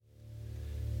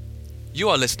You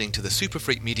are listening to the Super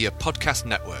Freak Media Podcast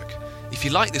Network. If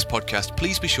you like this podcast,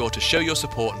 please be sure to show your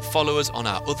support and follow us on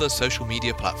our other social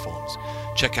media platforms.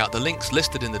 Check out the links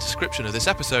listed in the description of this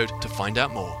episode to find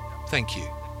out more. Thank you.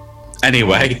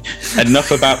 Anyway,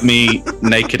 enough about me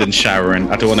naked and showering.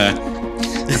 I don't want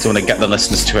to get the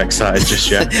listeners too excited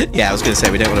just yet. Yeah, I was going to say,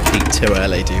 we don't want to peak too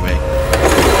early, do we?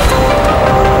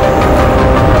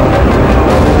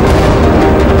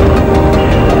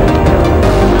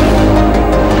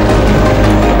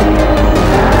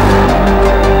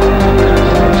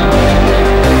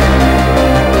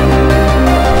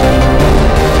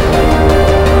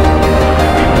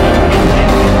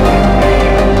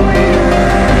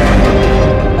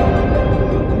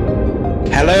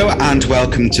 And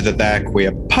welcome to the They're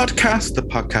Queer podcast, the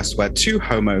podcast where two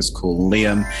homos called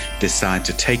Liam decide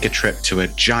to take a trip to a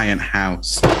giant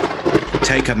house,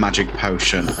 take a magic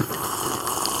potion,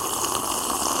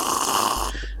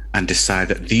 and decide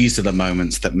that these are the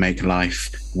moments that make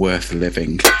life worth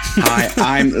living. Hi,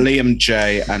 I'm Liam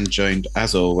J, and joined,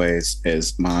 as always,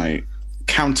 is my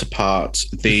counterpart,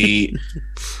 the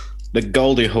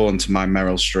Goldie Hawn to my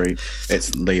Meryl Streep.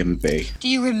 It's Liam B. Do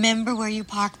you remember where you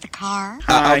parked the car?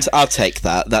 I'll take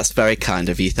that. That's very kind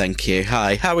of you. Thank you.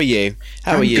 Hi. How are you?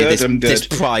 I'm good. This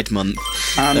Pride Month.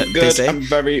 I'm good. Busy? I'm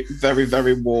very, very,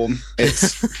 very warm.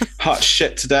 It's hot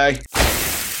shit today.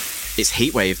 It's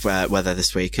heatwave weather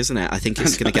this week, isn't it? I think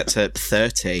it's going to get to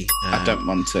 30. I don't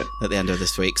want it at the end of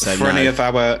this week. So for any of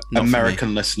our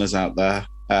American listeners out there,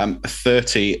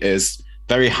 30 is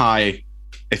very high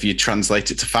if you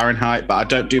translate it to Fahrenheit, but I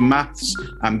don't do maths.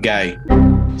 I'm gay.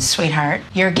 Sweetheart,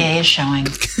 your gay is showing.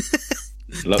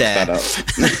 Look that up.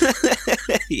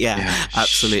 yeah,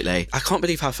 absolutely. I can't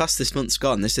believe how fast this month's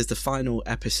gone. This is the final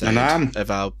episode of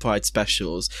our Pride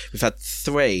specials. We've had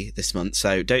 3 this month,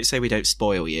 so don't say we don't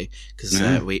spoil you,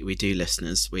 because we do,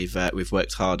 listeners. We've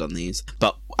worked hard on these,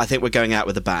 but I think we're going out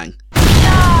with a bang.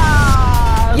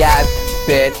 Yes,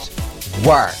 bitch,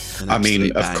 work. I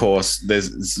mean, of course, this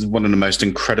is one of the most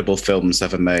incredible films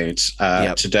ever made.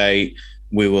 Today,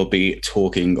 we will be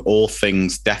talking all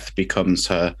things Death Becomes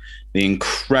Her, the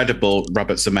incredible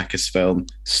Robert Zemeckis film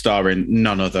starring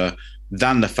none other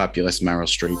than the fabulous Meryl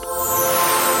Streep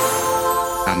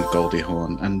and Goldie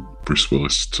Hawn and Bruce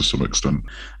Willis to some extent.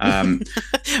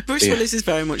 Bruce Willis is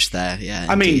very much there. Yeah,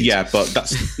 I mean, yeah, but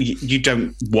that's you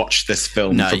don't watch this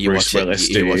film for Bruce Willis,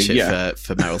 do you? You watch it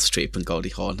for Meryl Streep and Goldie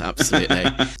Hawn, absolutely.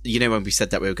 You know, when we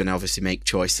said that we were going to obviously make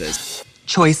choices.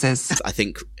 I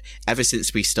think ever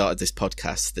since we started this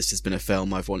podcast, this has been a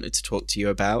film I've wanted to talk to you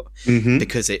about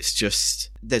because it's just,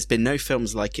 there's been no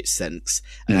films like it since,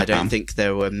 and I don't think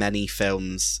there were many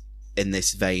films in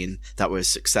this vein that was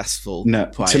successful.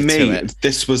 To me,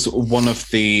 this was one of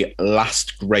the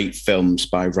last great films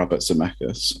by Robert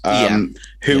Zemeckis,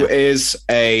 who is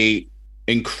a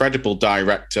incredible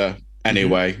director.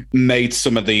 Anyway, made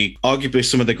arguably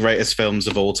some of the greatest films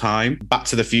of all time. Back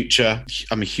to the Future,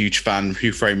 I'm a huge fan.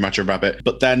 Who Framed Roger Rabbit?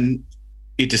 But then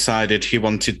he decided he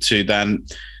wanted to then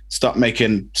start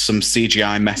making some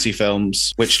CGI messy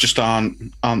films, which just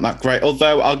aren't that great.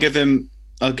 Although I'll give him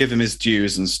his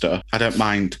dues and stuff. I don't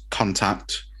mind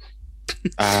Contact.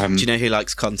 Do you know who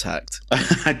likes Contact?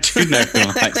 I do know who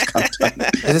likes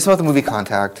Contact. Is this about the movie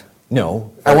Contact?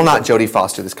 No. I will not Jodie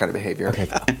Foster this kind of behavior. Okay.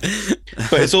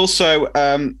 But it's also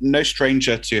no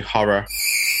stranger to horror.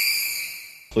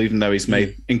 Even though he's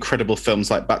made incredible films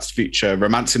like Back to the Future,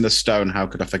 Romancing the Stone, how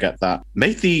could I forget that?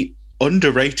 Made the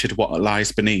underrated What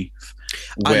Lies Beneath.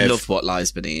 I love What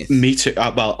Lies Beneath. Me too.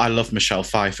 Well, I love Michelle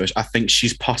Pfeiffer. I think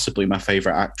she's possibly my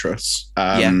favourite actress.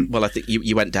 Well, I think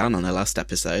you went down on her last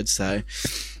episode, so...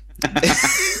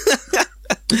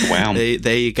 Wow.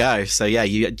 There you go. So yeah,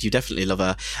 you definitely love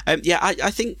her.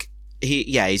 I think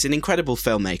he's an incredible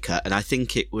filmmaker, and I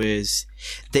think it was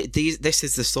this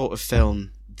is the sort of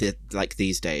film that, like,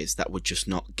 these days, that would just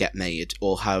not get made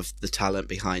or have the talent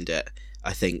behind it.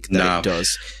 I think that it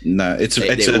does. No, it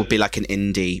would be like an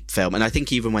indie film, and I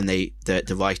think even when the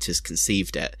writers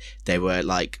conceived it, they were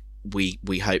like,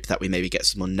 we hope that we maybe get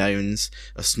some unknowns,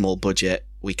 a small budget,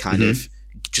 we kind of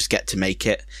just get to make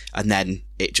it, and then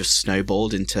it just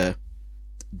snowballed into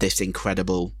this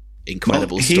incredible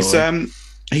story.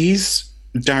 He's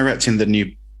directing the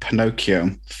new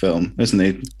Pinocchio film, isn't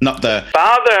he? Not the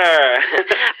Father.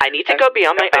 I need to go be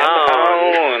on my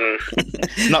own.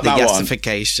 Not that one. The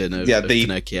yassification of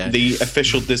Pinocchio. The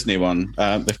official Disney one.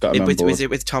 They've got him on board. Was it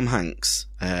with Tom Hanks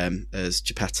as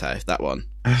Geppetto? That one.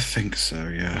 I think so.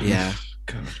 Yeah. Yeah.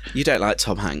 God. You don't like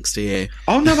Tom Hanks, do you?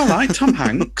 Oh no, I like Tom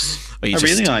Hanks. I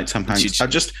really like Tom Hanks.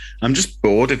 I'm just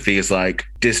bored of these like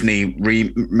Disney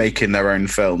remaking their own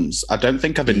films. I don't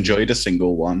think I've enjoyed a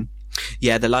single one.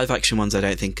 Yeah, the live action ones I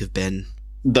don't think have been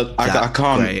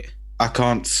I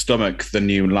can't stomach the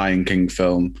new Lion King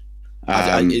film.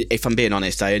 If I'm being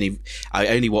honest, I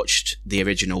only watched the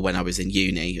original when I was in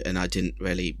uni, and I didn't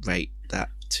really rate that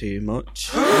too much.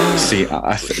 See,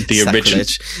 the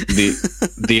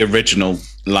original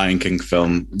Lion King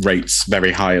film rates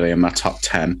very highly in my top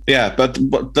 10. Yeah, but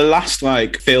the last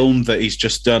like film that he's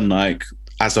just done, like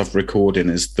as of recording,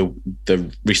 is the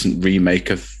recent remake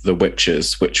of The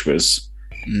Witches, which was.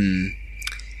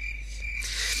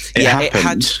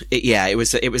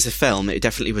 It was a film. It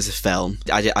definitely was a film.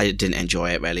 I didn't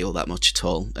enjoy it really all that much at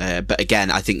all. But again,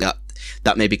 I think that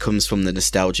maybe comes from the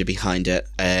nostalgia behind it.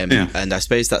 And I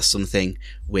suppose that's something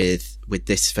with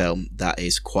this film that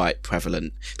is quite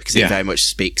prevalent, because it very much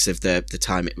speaks of the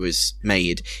time it was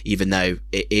made, even though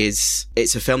it's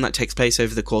a film that takes place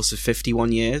over the course of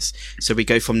 51 years. So we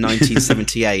go from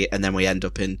 1978 and then we end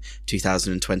up in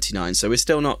 2029. So we're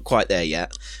still not quite there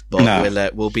yet,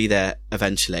 but we'll be there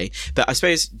eventually. But I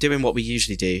suppose doing what we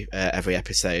usually do every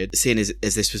episode, seeing as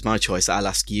this was my choice, I'll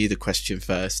ask you the question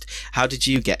first. How did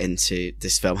you get into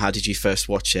this film? How did you first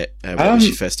watch it? What was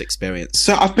your first experience?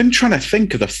 So I've been trying to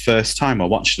think of the first time I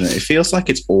watched it. It feels like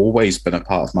it's always been a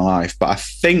part of my life, but I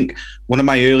think one of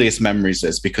my earliest memories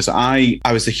is because I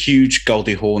was a huge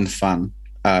Goldie Hawn fan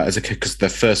as a kid, because The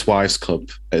First Wives Club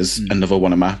is another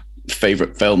one of my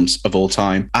favourite films of all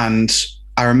time. And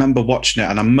I remember watching it,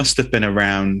 and I must have been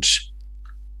around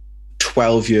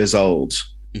 12 years old,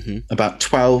 about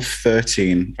 12,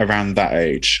 13, around that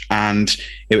age. And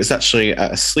it was actually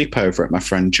at a sleepover at my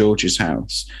friend George's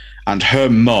house. And her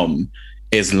mum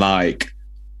is like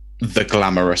the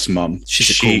glamorous mum.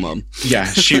 She's a cool mum. Yeah,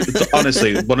 she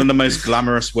honestly one of the most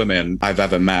glamorous women I've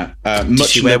ever met. Did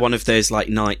she wear one of those like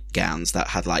nightgowns that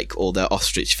had like all the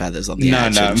ostrich feathers on the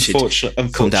edge? No, unfortunately,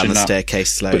 come down the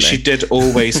staircase slowly. But she did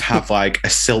always have like a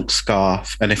silk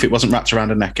scarf, and if it wasn't wrapped around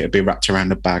her neck, it'd be wrapped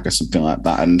around a bag or something like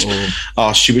that. And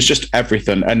she was just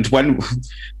everything. And when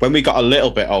we got a little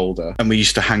bit older and we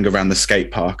used to hang around the skate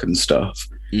park and stuff,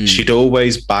 she'd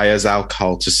always buy us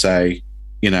alcohol to say,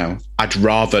 you know, I'd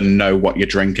rather know what you're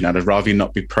drinking. I'd rather you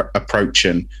not be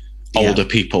approaching older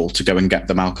people to go and get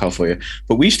them alcohol for you.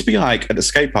 But we used to be like at the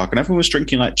skate park, and everyone was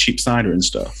drinking like cheap cider and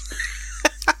stuff.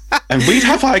 And we'd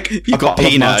have like a bottle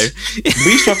of Pinot.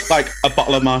 We used to have like a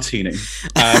bottle of martini.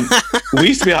 We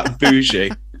used to be like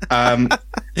bougie.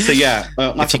 So yeah,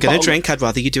 if you're going to drink, I'd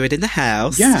rather you do it in the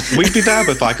house. Yeah, we'd be there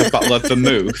with like a bottle of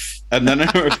vermouth, and then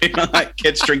it would be like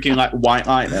kids drinking like White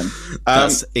Lightning.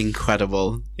 That's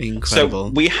incredible. So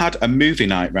we had a movie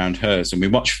night round hers, and we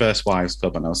watched First Wives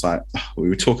Club, and I was like, we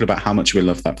were talking about how much we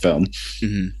love that film,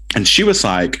 and she was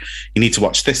like, "You need to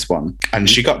watch this one." And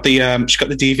she got the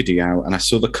DVD out, and I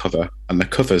saw the cover, and the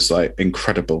cover's like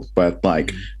incredible, where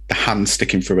like the hand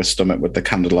sticking through her stomach with the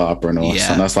candelabra and all.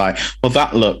 And I was like, well,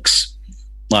 that looks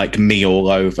like me all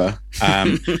over.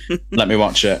 Let me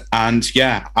watch it. And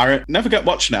yeah, I never get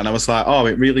watching it, and I was like, oh,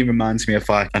 it really reminds me of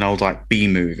like an old like B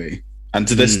movie. And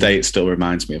to this day, it still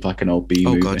reminds me of like an old B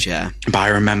movie. Oh god, yeah. But I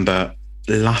remember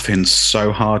laughing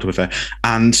so hard with it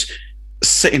and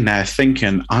sitting there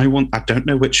thinking, I don't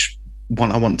know which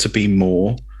one I want to be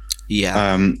more.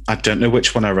 Yeah. I don't know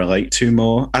which one I relate to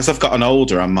more. As I've gotten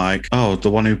older, I'm like, oh, the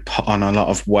one who put on a lot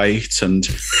of weight and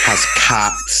has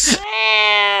cats.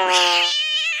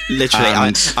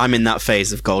 Literally, I'm in that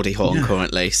phase of Goldie Hawn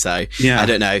currently, so I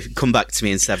don't know. Come back to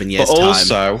me in 7 years' time. But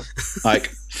also, like,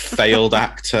 failed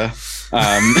actor.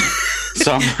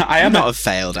 So I am not a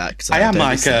failed actor. I am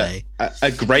like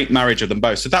a great marriage of them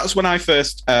both. So that was when I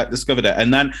first discovered it,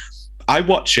 and then I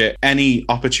watch it any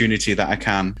opportunity that I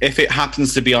can. If it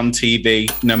happens to be on TV,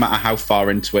 no matter how far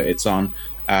into it it's on,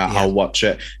 I'll watch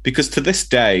it. Because to this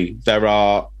day,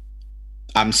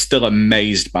 I'm still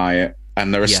amazed by it.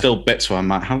 And there are still bits where I'm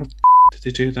like, how the did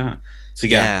they do that? So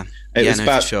it was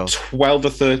about 12 or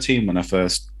 13 when I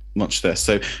first watched this.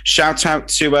 So shout out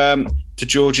to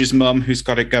George's mum, who's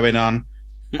got it going on.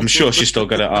 I'm sure she's still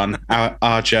got it on.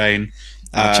 Our Jane.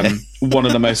 One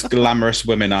of the most glamorous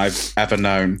women I've ever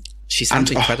known. She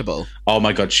sounds incredible. Oh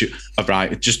my god!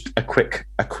 Right, just a quick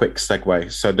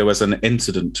segue. So there was an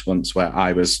incident once where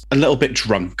I was a little bit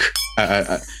drunk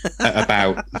at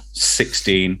about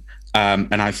 16,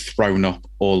 and I've thrown up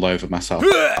all over myself.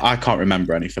 I can't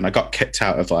remember anything. I got kicked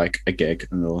out of like a gig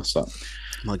and all that. Oh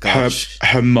my gosh.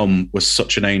 Her mum was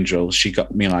such an angel. She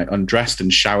got me like undressed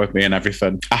and showered me and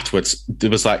everything. Afterwards, there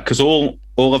was like, because all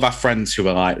of our friends who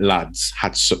were like lads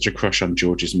had such a crush on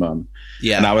George's mum.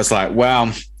 Yeah. And I was like,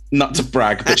 well, not to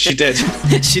brag, but she did.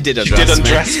 She did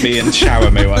undress me and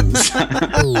shower me once.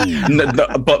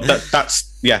 But that's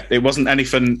it wasn't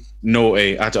anything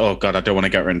naughty. Oh God, I don't want to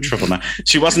get her in trouble now.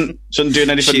 She wasn't doing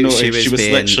anything naughty. She was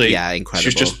being, literally incredible. She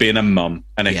was just being a mum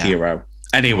and a hero.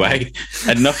 Anyway,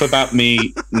 enough about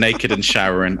me naked and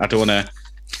showering. I don't want to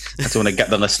get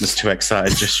the listeners too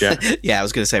excited just yet. I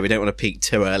was going to say, we don't want to peak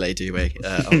too early, do we,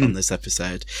 on this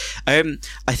episode? I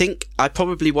think I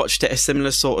probably watched it a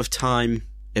similar sort of time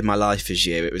in my life as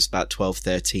you. It was about 12,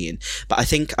 13. But I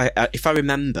think, if I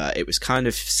remember, it was kind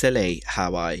of silly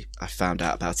how I found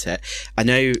out about it. I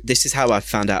know this is how I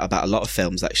found out about a lot of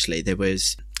films, actually. There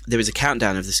was a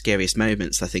countdown of the scariest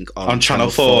moments, I think, on Channel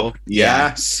 4.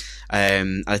 Yes.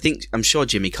 I'm sure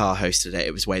Jimmy Carr hosted it.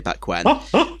 It was way back when.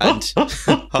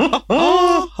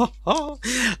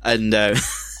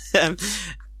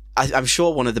 I'm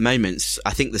sure one of the moments,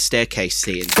 I think the staircase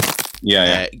scene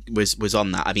was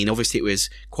on that. I mean, obviously it was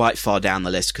quite far down the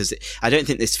list because I don't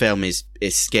think this film is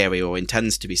scary or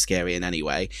intends to be scary in any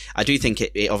way. I do think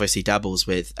it obviously dabbles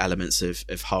with elements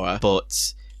of horror,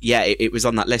 but it was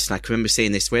on that list, and I can remember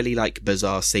seeing this really like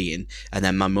bizarre scene, and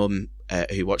then my mum,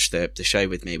 who watched the show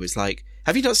with me, was like,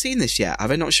 have you not seen this yet?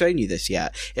 Have I not shown you this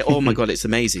yet? Oh my God, it's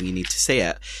amazing. You need to see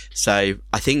it. So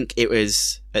I think it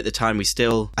was, at the time I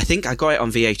think I got it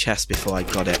on VHS before I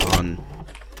got it on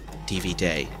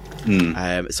DVD.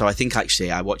 So I think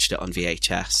actually I watched it on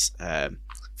VHS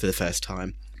for the first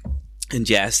time. And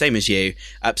same as you,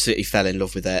 absolutely fell in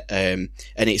love with it. And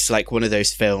it's like one of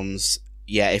those films,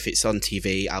 if it's on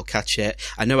TV, I'll catch it.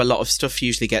 I know a lot of stuff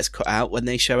usually gets cut out when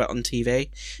they show it on TV.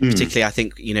 Particularly, I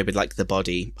think, with like the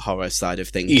body horror side of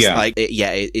things.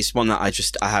 It's one that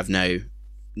I have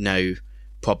no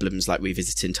problems like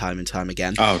revisiting time and time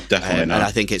again. Oh, definitely not. And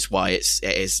I think it's why it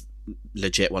is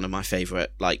legit one of my favourite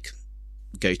like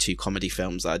go-to comedy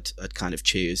films I'd kind of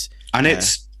choose. And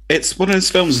it's one of those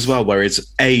films as well where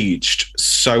it's aged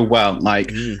so well.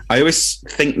 Like, I always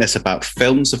think this about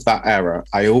films of that era.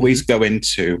 I always go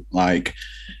into like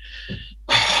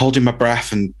holding my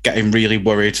breath and getting really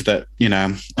worried that,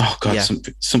 oh God,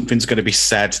 something's going to be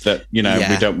said that,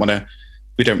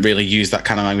 we don't really use that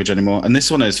kind of language anymore. And this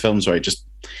is one of those films where it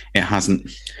hasn't.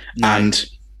 No. And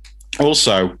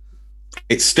also,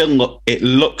 it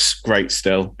looks great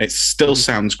still. It still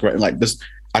sounds great. Like,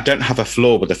 I don't have a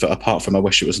flaw with it apart from I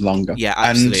wish it was longer. Yeah,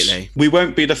 absolutely. And we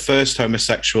won't be the first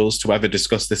homosexuals to ever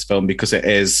discuss this film because it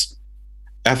is.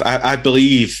 I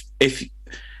believe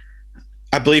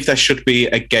there should be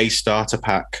a gay starter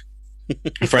pack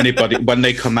for anybody when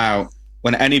they come out.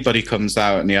 When anybody comes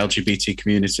out in the LGBT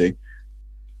community,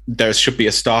 there should be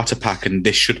a starter pack, and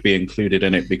this should be included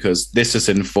in it because this has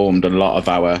informed a lot of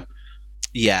our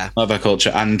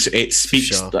culture, and it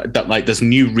speaks that like there's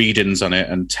new readings on it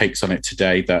and takes on it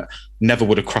today that never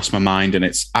would have crossed my mind, and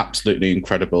it's absolutely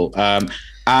incredible.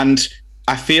 And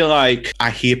I feel like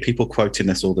I hear people quoting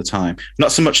this all the time.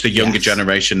 Not so much the younger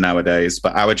generation nowadays,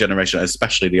 but our generation,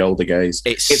 especially the older gays.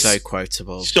 It's so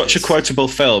quotable. Such a quotable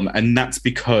film, and that's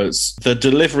because the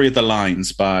delivery of the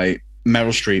lines by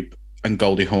Meryl Streep and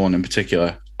Goldie Hawn in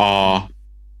particular are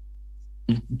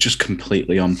just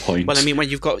completely on point. Well, I mean, when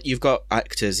you've got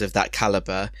actors of that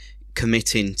caliber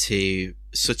committing to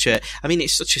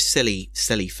it's such a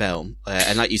silly film,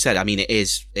 and like you said, I mean, it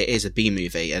is a B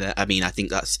movie, and I mean, I think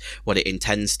that's what it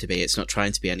intends to be. It's not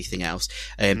trying to be anything else.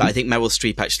 But I think Meryl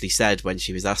Streep actually said when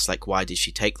she was asked like why did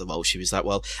she take the role, she was like,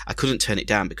 well, I couldn't turn it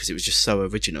down because it was just so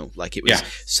original. Like, it was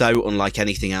so unlike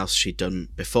anything else she'd done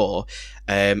before.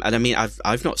 And I mean,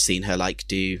 I've not seen her like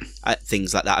do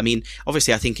things like that. I mean,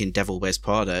 obviously, I think in Devil Wears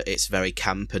Prada, it's very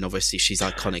camp, and obviously she's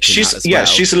iconic.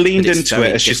 She's leaned into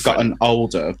it as she's gotten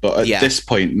older. But at this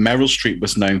point, Meryl Streep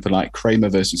was known for like Kramer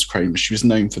versus Kramer. She was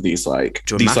known for these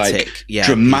dramatic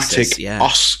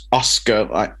pieces, Oscar.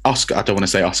 I don't want to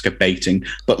say Oscar baiting,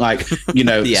 but like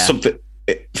something.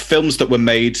 Films that were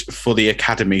made for the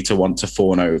Academy to want to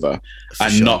fawn over,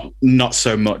 not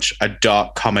so much a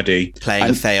dark comedy.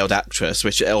 Playing a failed actress,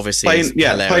 which obviously is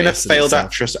playing a failed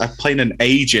actress, playing an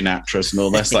aging actress, and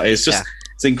all this. Like, it's just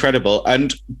it's incredible.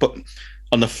 But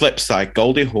on the flip side,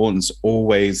 Goldie Hawn's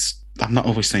always. I'm not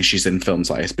always saying she's in films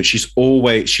like this, but she's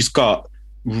got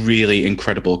really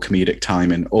incredible comedic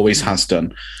timing. Always has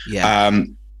done. Yeah.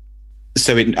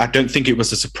 So I don't think it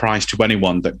was a surprise to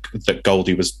anyone that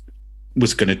Goldie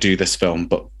was going to do this film,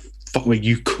 but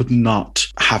you could not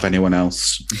have anyone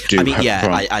else do. I mean,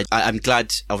 I'm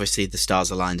glad. Obviously, the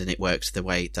stars aligned and it worked the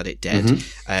way that it did.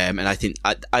 And I think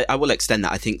I will extend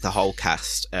that. I think the whole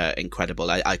cast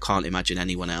incredible. I can't imagine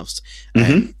anyone else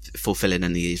fulfilling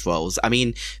any of these roles. I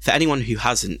mean, for anyone who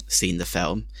hasn't seen the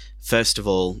film, first of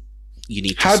all, you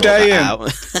need to sort that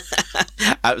out.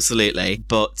 Absolutely.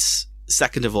 But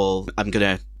second of all, I'm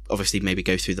going to obviously maybe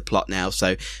go through the plot now.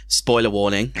 So, spoiler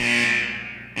warning.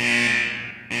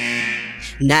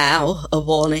 Now, a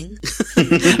warning.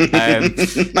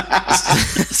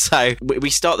 So we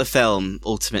start the film.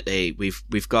 Ultimately,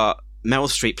 we've got Meryl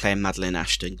Streep playing Madeline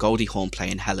Ashton, Goldie Hawn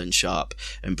playing Helen Sharp,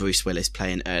 and Bruce Willis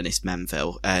playing Ernest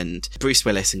Menville. And Bruce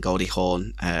Willis and Goldie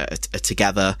Hawn are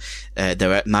together.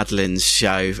 They're at Madeline's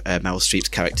show, Meryl Streep's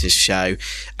character's show,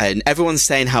 and everyone's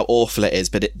saying how awful it is.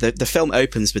 But the film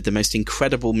opens with the most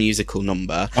incredible musical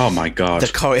number. Oh my god! The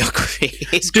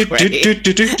choreography is great.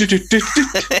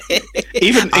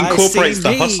 Even incorporates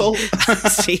the hustle.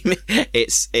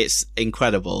 It's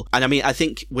incredible. And I mean, I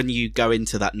think when you go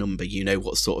into that number, you know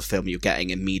what sort of film you're getting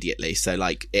immediately. So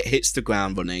like it hits the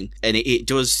ground running, and it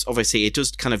does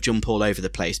kind of jump all over the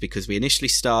place, because we initially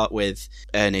start with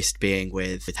Ernest being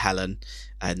with Helen,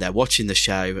 and they're watching the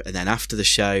show, and then after the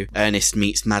show, Ernest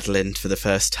meets Madeline for the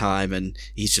first time, and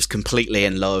he's just completely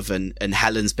in love, and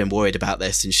Helen's been worried about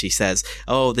this, and she says,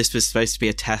 oh, this was supposed to be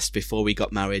a test before we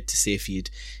got married to see if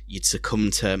you'd succumb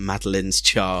to Madeline's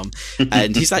charm.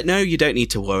 And he's like, no, you don't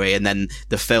need to worry. And then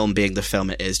the film, being the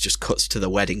film it is, just cuts to the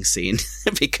wedding scene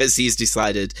because he's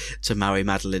decided to marry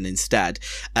Madeline instead.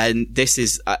 And this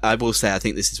is, I will say, I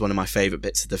think this is one of my favourite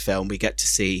bits of the film. We get to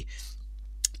see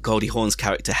Goldie Hawn's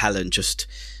character Helen just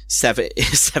 7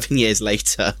 years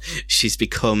later. She's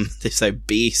become this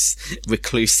obese,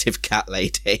 reclusive cat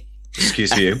lady.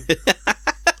 Excuse you.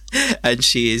 And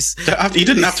she is. You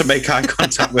didn't have to make eye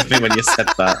contact with me when you said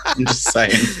that. I'm just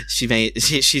saying.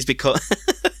 She's become.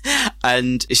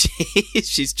 And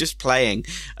she's just playing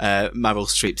Meryl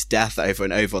Streep's death over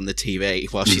and over on the TV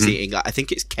while she's eating, I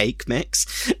think it's cake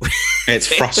mix.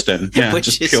 It's frosting. Yeah,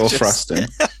 just pure frosting.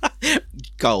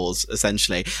 Goals,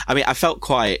 essentially. I mean, I felt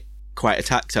quite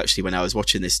attacked, actually, when I was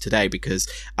watching this today, because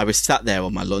I was sat there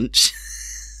on my lunch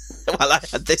while I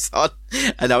had this on,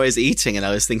 and I was eating, and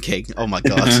I was thinking, oh my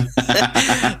God.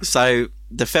 So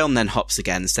the film then hops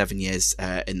again 7 years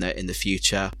in the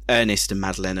future. Ernest and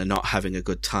Madeline are not having a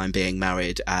good time being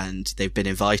married, and they've been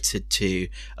invited to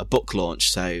a book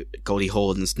launch. So Goldie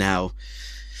Hawn's now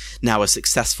a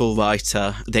successful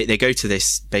writer. They go to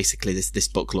this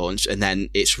book launch, and then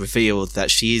it's revealed that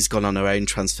she's gone on her own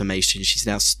transformation. She's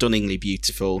now stunningly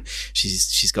beautiful.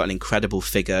 She's got an incredible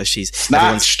figure. She's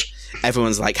snatched.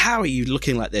 Everyone's like, how are you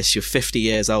looking like this? You're 50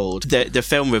 years old. The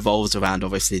film revolves around,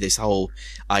 obviously, this whole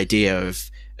idea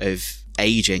of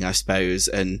aging, I suppose,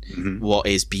 and what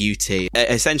is beauty.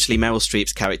 Essentially, Meryl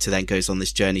Streep's character then goes on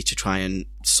this journey to try and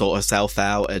sort herself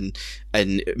out and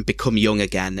become young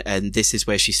again. And this is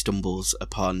where she stumbles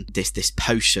upon this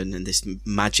potion and this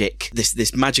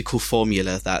magical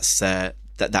formula that's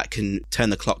that can turn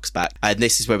the clocks back. And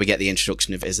this is where we get the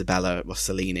introduction of Isabella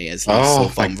Rossellini as Lisa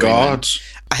von God.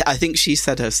 I think she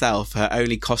said herself her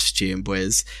only costume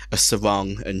was a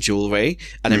sarong and jewellery.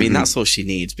 And I mean, that's all she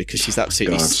needs, because she's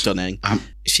absolutely stunning.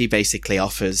 She basically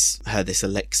offers her this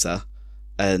elixir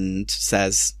and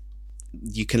says,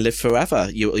 you can live forever.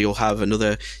 You'll have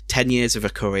another 10 years of a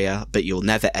career, but you'll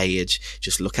never age.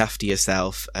 Just look after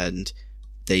yourself, and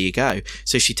there you go.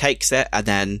 So she takes it, and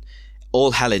then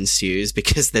all hell ensues,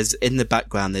 because in the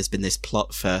background there's been this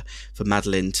plot for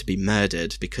Madeline to be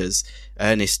murdered, because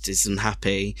Ernest is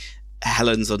unhappy,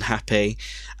 Helen's unhappy,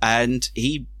 and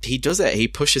he does it. He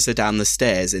pushes her down the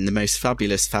stairs in the most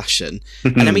fabulous fashion.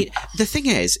 And I mean, the thing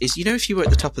is, you know, if you were at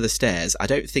the top of the stairs, I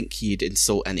don't think you'd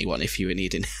insult anyone if you were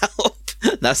needing help.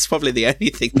 That's probably the only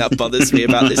thing that bothers me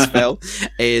about this film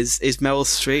is Meryl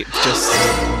Streep just...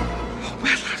 Oh,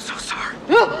 Madeline, I'm so sorry.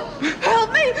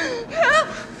 Help me!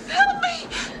 Help me!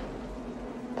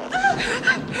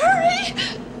 Hurry!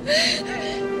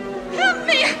 Help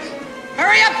me!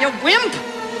 Hurry up, you wimp!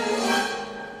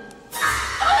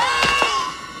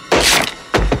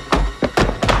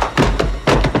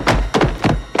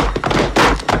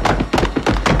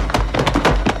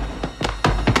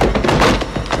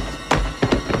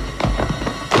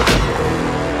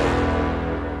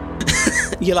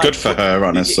 Good for her,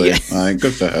 honestly. Yeah.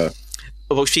 Good for her.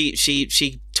 Well,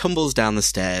 she tumbles down the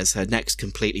stairs, her neck's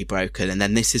completely broken, and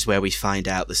then this is where we find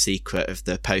out the secret of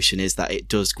the potion is that it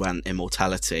does grant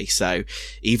immortality. So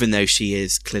even though she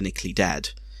is clinically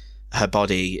dead, her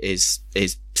body is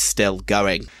still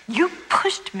going. You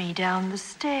pushed me down the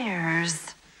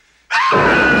stairs.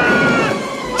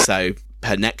 So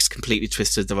her neck's completely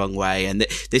twisted the wrong way, and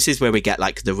this is where we get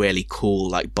like the really cool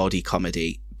like body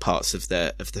comedy parts of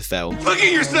the film. Look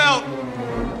at yourself!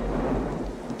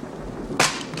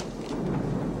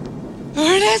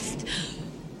 Ernest!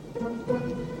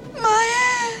 My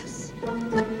ass!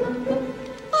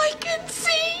 I can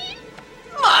see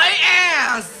my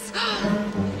ass!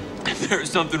 There's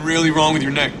something really wrong with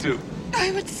your neck, too.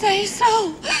 I would say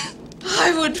so.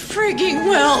 I would frigging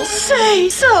well say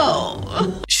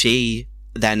so. She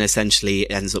then essentially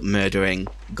ends up murdering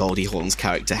Goldie Hawn's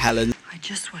character, Helen. I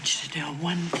just want you to know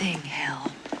one thing,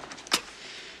 Hal.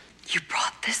 You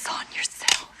brought this on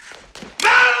yourself.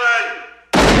 Madeline!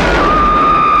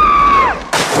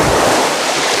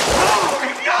 Oh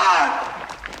my God!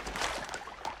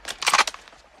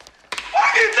 What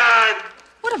have you done?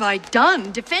 What have I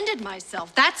done? Defended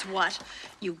myself, that's what.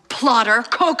 You plotter,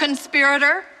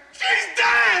 co-conspirator. She's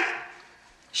dead!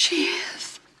 She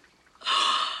is.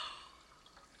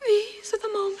 These are the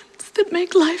moments that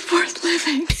make life worth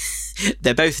living.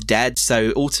 They're both dead,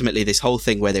 so ultimately this whole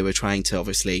thing where they were trying to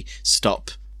obviously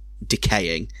stop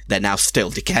decaying, they're now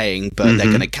still decaying, but they're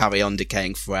going to carry on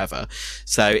decaying forever.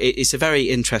 So it's a very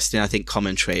interesting, I think,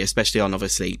 commentary, especially on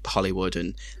obviously Hollywood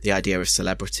and the idea of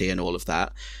celebrity and all of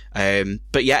that.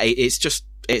 But yeah, it's just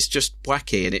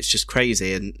wacky and it's just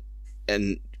crazy,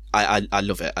 and I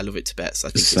love it. I love it to bits. I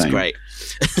think it's great.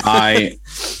 I,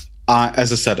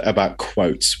 as I said about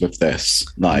quotes with this,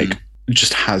 like,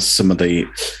 just has some of the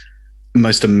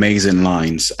most amazing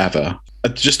lines ever.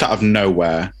 Just out of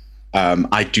nowhere,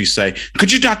 I do say, can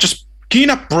you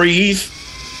not breathe?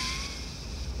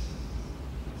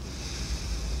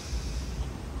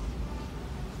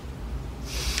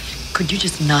 Could you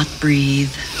just not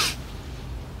breathe?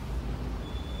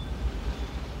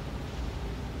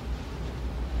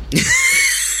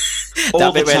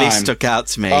 That bit really stuck out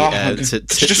to me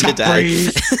today.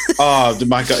 Oh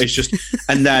my God, it's just,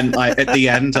 and then like at the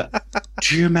end,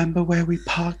 do you remember where we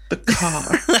parked the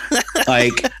car?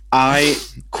 Like, I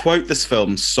quote this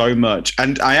film so much,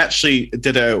 and I actually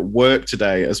did a work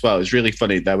today as well. It's really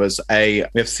funny. We have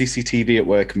CCTV at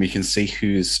work, and we can see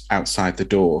who's outside the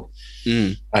door.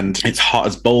 And it's hot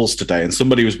as balls today, and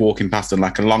somebody was walking past in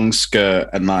like a long skirt,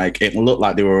 and like it looked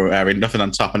like they were wearing nothing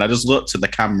on top, and I just looked at the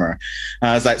camera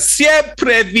and I was like,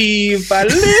 siempre viva,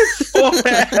 live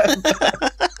forever.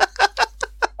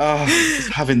 Oh,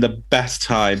 just having the best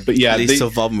time. But yeah, Lisa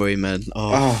Von Riemann.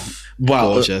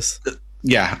 Well, gorgeous.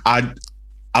 Yeah, I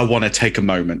want to take a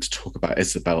moment to talk about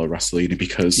Isabella Rossellini,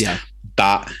 because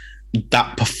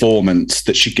that performance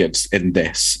that she gives in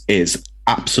this is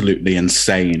absolutely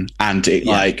insane. And it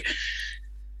like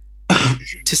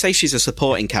to say she's a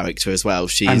supporting character as well,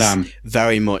 she's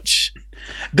very much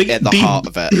at the heart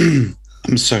of it.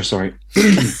 I'm so sorry.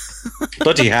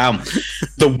 Bloody hell.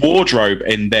 The wardrobe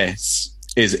in this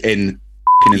is insane,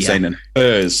 and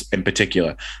hers in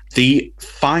particular. The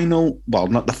final, well,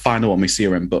 not the final one we see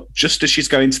her in, but just as she's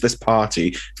going to this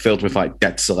party filled with like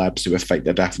dead celebs who have faked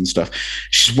their death and stuff,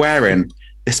 she's wearing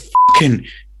this fucking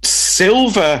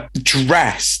silver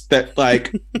dress that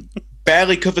like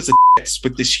barely covers her tits,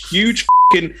 with this huge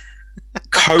fucking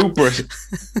cobra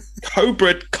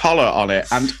collar on it.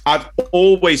 And I've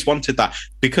always wanted that,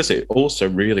 because it also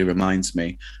really reminds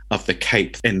me of the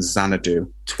cape in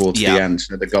Xanadu towards the end,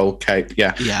 the gold cape.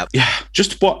 Yeah.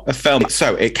 Just what a film.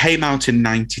 So it came out in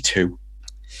 92.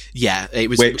 Yeah, it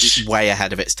was way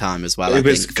ahead of its time as well. It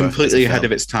was completely ahead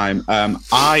of its time.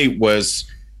 I was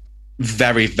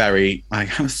very, very, I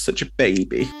was such a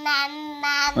baby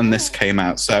when this came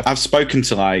out. So I've spoken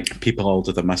to like people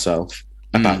older than myself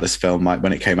about this film, like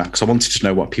when it came out, because I wanted to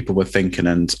know what people were thinking.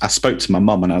 And I spoke to my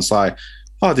mum and I was like,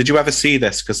 oh, did you ever see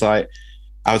this? Because like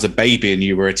I was a baby and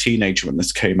you were a teenager when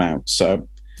this came out. So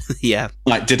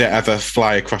like, did it ever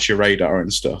fly across your radar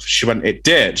and stuff? She went, it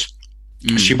did.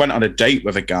 She went on a date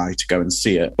with a guy to go and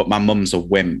see it, but my mum's a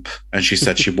wimp, and she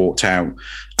said she walked out.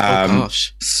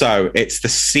 So it's the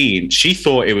scene. She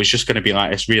thought it was just going to be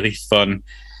like this really fun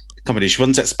comedy. She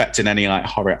wasn't expecting any like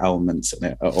horror elements in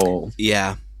it at all.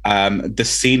 Yeah. The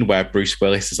scene where Bruce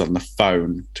Willis is on the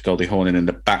phone to Goldie Hawn, and in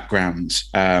the background,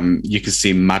 you can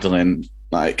see Madeline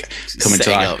like coming to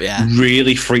life.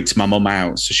 Really freaked my mum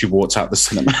out, so she walked out the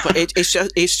cinema. But it's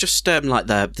just like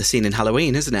the scene in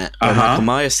Halloween, isn't it? Where Michael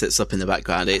Myers sits up in the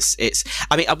background. It's.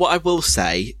 I mean, what I will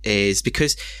say is,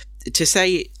 because to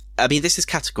say, I mean, this is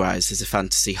categorized as a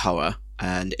fantasy horror,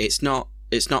 and it's not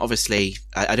obviously,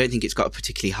 I don't think it's got a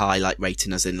particularly high like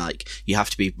rating, as in like you have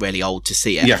to be really old to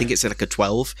see it. I think it's like a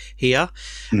 12 here.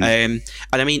 And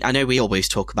I mean, I know we always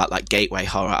talk about like gateway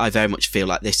horror. I very much feel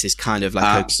like this is kind of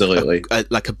like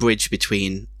like a bridge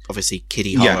between obviously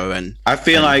kiddie horror and. I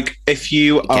feel like if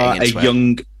you are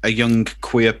a young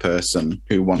queer person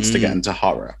who wants to get into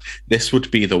horror, this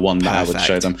would be the one that I would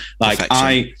show them. Like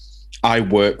I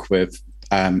work with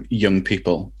young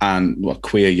people, and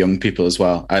queer young people as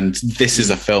well, and this is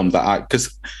a film that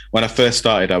because when I first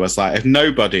started I was like, if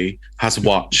nobody has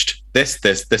watched this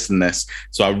and this,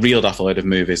 so I reeled off a load of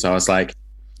movies. I was like,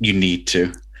 you need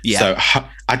to, Yeah. So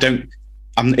I don't.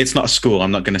 It's not a school.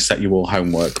 I'm not going to set you all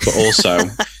homework, but also,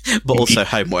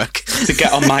 homework to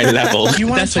get on my level. You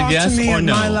want to talk to me at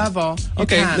my level?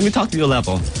 Okay, let me talk to your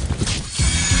level.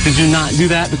 Did you not do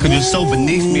that? Because you're so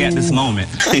beneath me at this moment.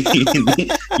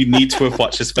 You need to have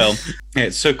watched this film. Yeah,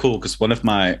 it's so cool because one of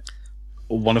my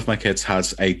kids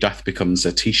has a Death Becomes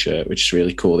a t-shirt, which is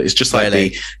really cool. It's just like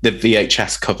the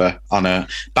VHS cover on a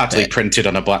badly printed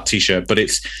on a black t-shirt, but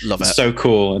it's so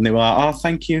cool. And they were like, oh,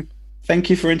 thank you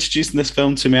for introducing this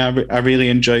film to me. I really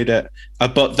enjoyed it.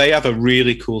 But they have a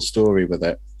really cool story with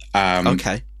it.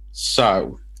 Okay.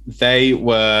 So they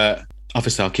were,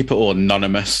 obviously I'll keep it all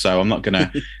anonymous, so I'm not going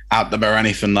to out them or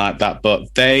anything like that,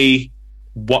 but they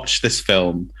watched this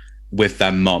film with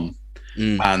their mum.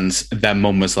 And their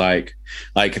mum was like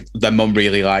their mum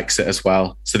really likes it as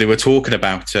well. So they were talking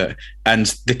about it, and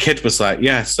the kid was like,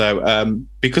 yeah, so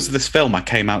because of this film, I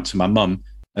came out to my mum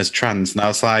as trans. And I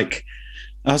was like,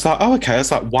 oh, okay. I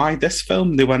was like, why this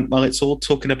film? They went, well, it's all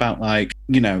talking about like,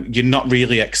 you know, you're not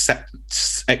really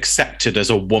accepted as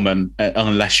a woman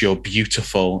unless you're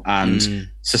beautiful, and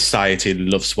society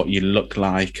loves what you look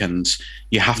like, and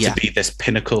you have to be this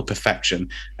pinnacle of perfection.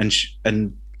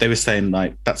 And they were saying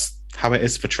like, that's how it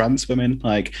is for trans women.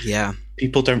 Like,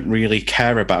 people don't really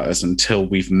care about us until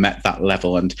we've met that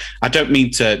level. And I don't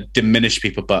mean to diminish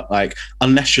people, but like,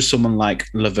 unless you're someone like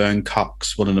Laverne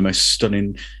Cox, one of the most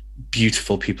stunning,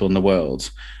 beautiful people in the world,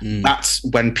 that's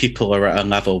when people are at a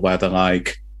level where they're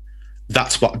like,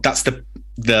 that's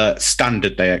the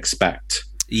standard they expect.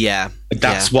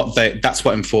 That's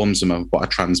what informs them of what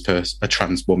a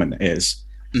trans woman is.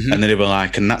 And then they were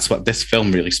like, and that's what this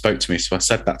film really spoke to me. So I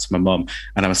said that to my mum,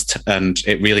 and and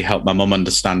it really helped my mum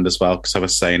understand as well, because I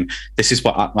was saying, this is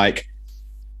what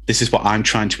I'm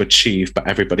trying to achieve, but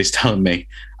everybody's telling me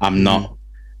I'm not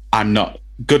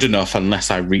good enough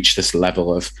unless I reach this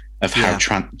level of how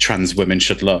trans women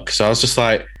should look. So I was just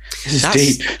like, this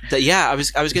is deep. I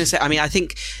was going to say, I mean, I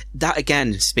think that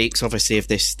again speaks obviously of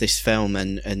this film,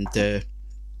 and the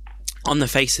on the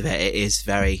face of it, it is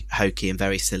very hokey and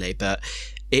very silly, but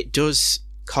it does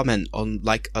comment on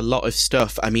like a lot of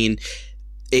stuff. I mean,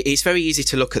 it's very easy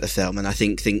to look at the film and I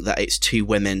think that it's two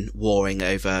women warring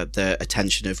over the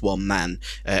attention of one man.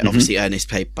 Obviously, Ernest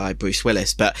played by Bruce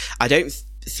Willis, but I don't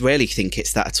really think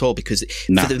it's that at all, because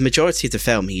for the majority of the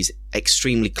film, he's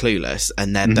extremely clueless,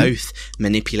 and they're both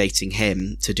manipulating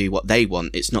him to do what they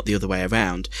want. It's not the other way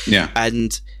around.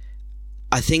 And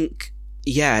I think,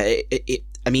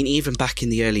 I mean, even back in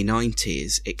the early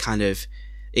 90s,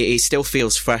 it still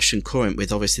feels fresh and current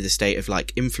with obviously the state of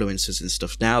like influencers and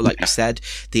stuff now. Like you said,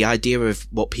 the idea of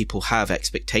what people have,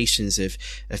 expectations of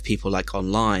people like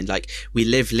online, like we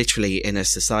live literally in a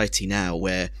society now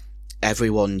where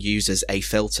everyone uses a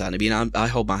filter. And I mean, I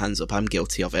hold my hands up. I'm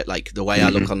guilty of it. Like the way I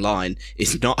look online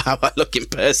is not how I look in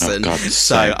person. Oh, God,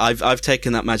 so I've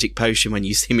taken that magic potion when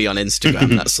you see me on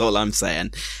Instagram. That's all I'm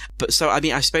saying. But so, I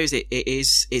mean, I suppose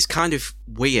it's kind of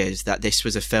weird that this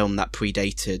was a film that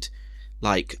predated,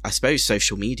 like, I suppose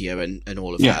social media and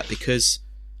all of that, because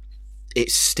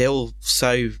it's still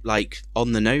so like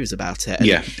on the nose about it.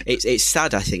 And it's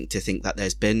sad, I think, to think that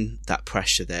there's been that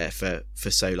pressure there for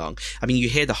so long. I mean, you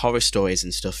hear the horror stories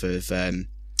and stuff of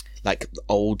like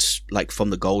old, like from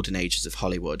the golden ages of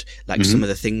Hollywood, like some of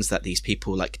the things that these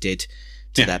people like did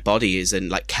to their bodies, and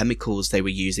like chemicals they were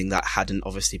using that hadn't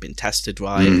obviously been tested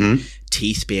right,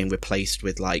 teeth being replaced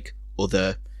with like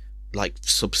other like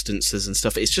substances and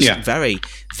stuff. It's just very,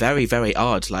 very, very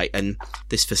odd. Like, and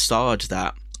this facade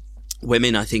that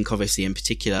women, I think obviously in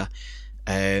particular,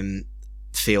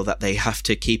 feel that they have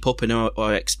to keep up and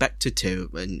are expected to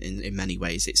in many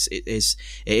ways. It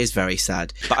is very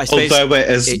sad. But I suppose, although it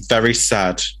is very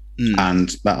sad, and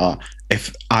that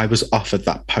if I was offered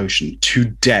that potion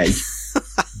today,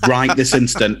 right this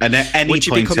instant, and at any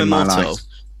point in my life,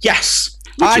 yes,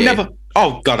 I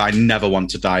never want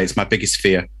to die. It's my biggest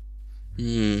fear.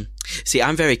 See,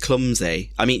 I'm very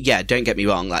clumsy. I mean, don't get me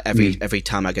wrong. Like every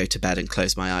time I go to bed and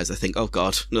close my eyes, I think, "Oh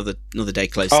God, another day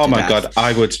close to death." Oh my God,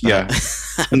 I would,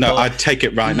 no, I'd take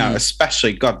it right now.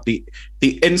 Especially, God, the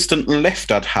instant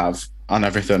lift I'd have on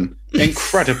everything,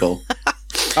 incredible.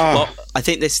 Well, I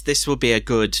think this will be a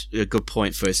good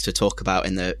point for us to talk about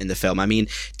in the film. I mean,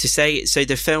 to say so,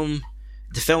 the film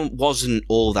wasn't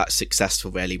all that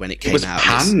successful really when it came out.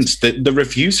 It was panned. The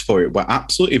reviews for it were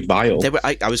absolutely vile. They were.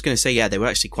 I was going to say, they were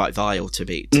actually quite vile to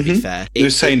be fair. They were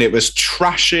saying it was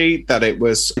trashy, that it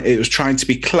was trying to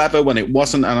be clever when it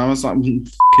wasn't, and I was like,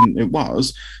 it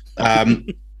was.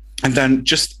 And then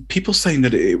just people saying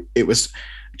that it was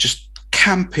just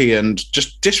campy and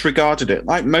just disregarded it.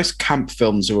 Like most camp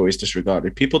films are always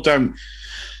disregarded. People don't.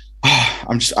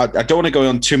 I don't want to go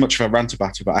on too much of a rant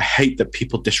about it, but I hate that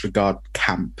people disregard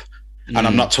camp. And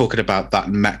I'm not talking about that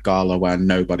Met Gala where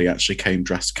nobody actually came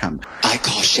dressed camp. I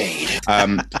call shade.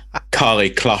 Carly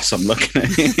Kloss, I'm looking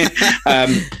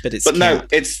at. But no,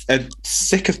 it's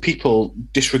sick of people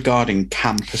disregarding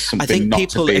camp as something. I think not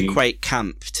people to be... equate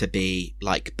camp to be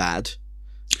like bad.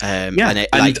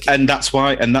 And that's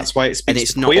why it speaks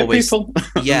it's to not queer always, people.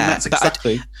 Yeah, that's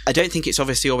exactly. I don't think it's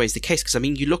obviously always the case, because I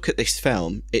mean, you look at this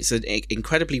film; it's an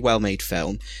incredibly well-made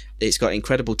film. It's got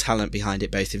incredible talent behind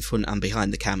it, both in front and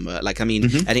behind the camera. Like, I mean,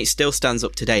 and it still stands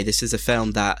up today. This is a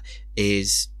film that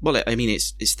is, well, I mean,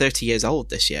 it's 30 years old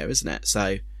this year, isn't it?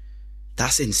 So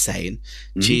that's insane.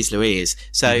 Jeez Louise.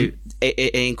 So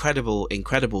incredible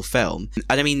film.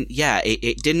 And I mean, yeah,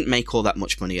 it didn't make all that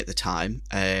much money at the time.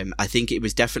 I think it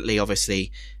was definitely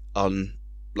obviously on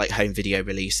like home video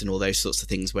release and all those sorts of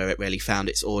things where it really found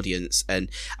its audience. And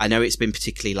I know it's been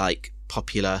particularly like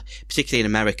popular, particularly in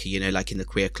America, you know, like in the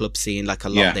queer club scene, like a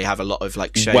lot, they have a lot of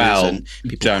like shows and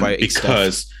people quoting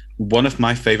because stuff. One of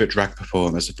my favorite drag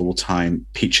performers of all time,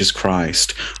 Peaches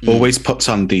Christ, always puts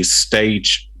on these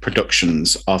stage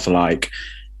productions of like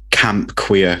camp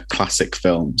queer classic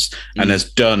films and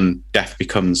has done Death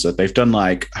Becomes Her. They've done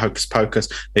like Hocus Pocus.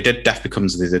 They did Death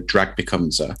Becomes Her. They did Drag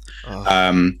Becomes Her.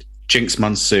 Jinx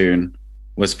Monsoon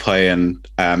was playing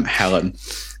Helen,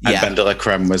 and Ben de la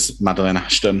Creme was Madeline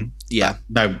Ashton. Yeah.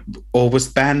 No, or was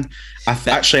Ben? I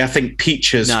think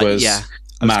Peaches was. Yeah.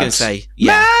 I was going to say,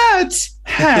 Mad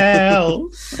Hell.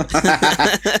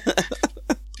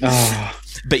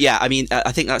 But yeah, I mean,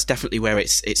 I think that's definitely where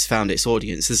it's found its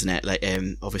audience, isn't it? Like,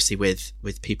 obviously with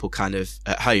people kind of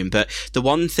at home. But the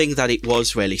one thing that it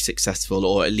was really successful,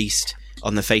 or at least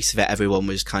on the face of it, everyone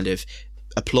was kind of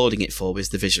applauding it for, was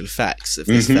the visual effects of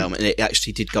this film, and it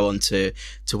actually did go on to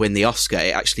win the Oscar.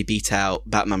 It actually beat out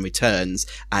Batman Returns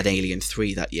and Alien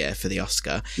 3 that year for the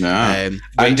Oscar.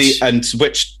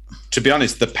 Which, to be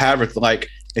honest, the pair of, like,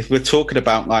 if we're talking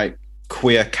about like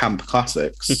queer camp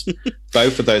classics,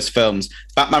 both of those films,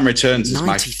 Batman Returns is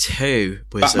my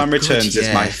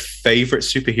favorite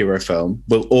superhero film,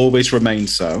 will always remain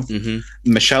so.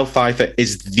 Michelle Pfeiffer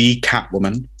is the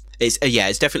Catwoman. It's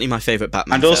definitely my favorite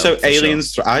Batman. And also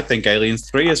Aliens. I think Aliens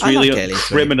 3 is really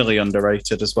criminally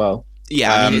underrated as well.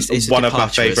 Yeah, I mean, it's one of my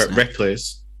favorite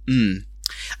Ripleys.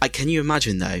 Can you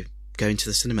imagine though going to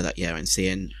the cinema that year and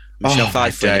seeing Michelle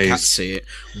Pfeiffer in a catsuit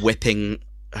whipping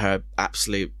her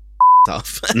absolute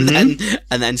off, and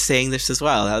then seeing this as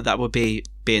well? That would be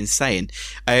insane.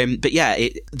 But yeah,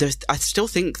 I still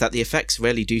think that the effects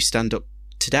really do stand up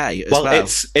today as well.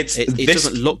 It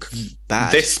doesn't look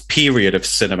bad. This period of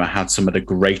cinema had some of the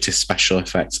greatest special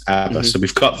effects ever. So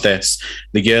we've got this.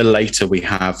 The year later, we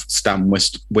have Stan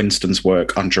Winston's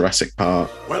work on Jurassic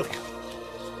Park. Welcome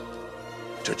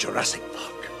to Jurassic Park.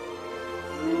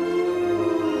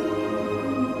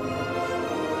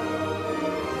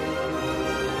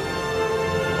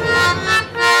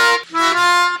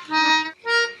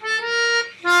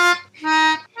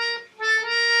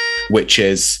 Which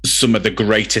is some of the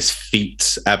greatest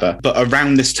feats ever. But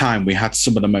around this time, we had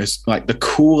some of the most, like, the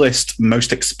coolest,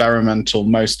 most experimental,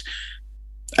 most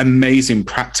amazing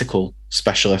practical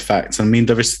special effects. I mean,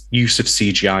 there is use of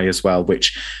CGI as well,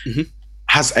 which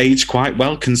has aged quite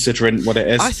well considering what it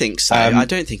is. I think so. I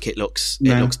don't think it looks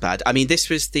bad. I mean, this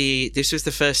was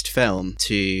the first film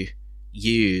to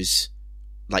use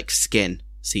like skin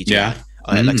CGI. Yeah.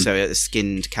 Like, so a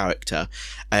skinned character.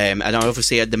 And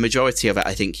obviously the majority of it,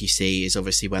 I think you see, is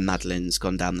obviously when Madeline's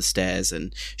gone down the stairs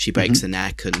and she breaks her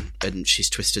neck and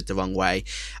she's twisted the wrong way.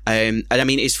 And I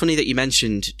mean, it's funny that you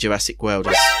mentioned Jurassic Park,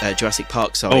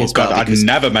 sorry. Oh God, I'd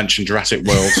never mentioned Jurassic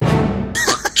World.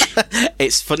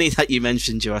 It's funny that you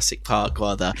mentioned Jurassic Park,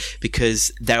 rather,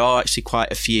 because there are actually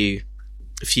quite a few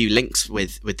links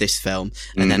with this film,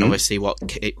 and then obviously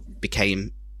it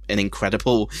became an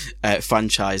incredible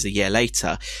franchise a year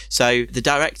later. So the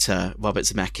director, Robert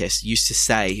Zemeckis, used to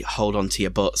say, "Hold on to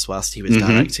your butts," whilst he was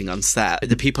directing on set.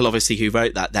 The people obviously who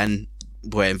wrote that then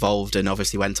were involved and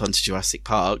obviously went on to Jurassic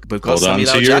Park. We've got Samuel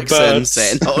L. Jackson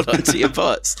saying, "Hold on to your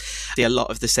butts." A lot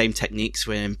of the same techniques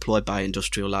were employed by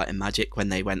Industrial Light and Magic when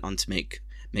they went on to make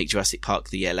Jurassic Park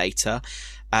the year later.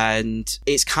 And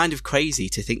it's kind of crazy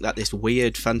to think that this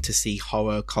weird fantasy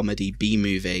horror comedy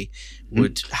B-movie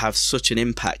would have such an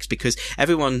impact, because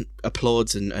everyone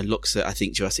applauds and looks at, I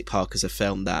think, Jurassic Park as a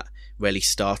film that really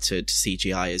started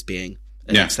CGI as being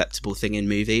an acceptable thing in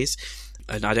movies.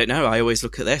 And I don't know, I always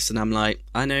look at this and I'm like,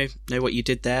 I know what you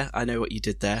did there. I know what you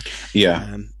did there.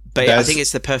 Yeah. But I think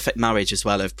it's the perfect marriage as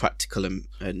well of practical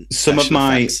and some of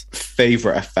my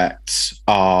favourite effects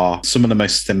are some of the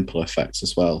most simple effects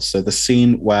as well. So the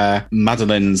scene where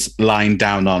Madeline's lying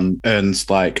down on Ern's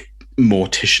like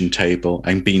mortician table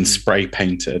and being spray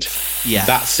painted. Yeah.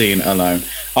 That scene alone.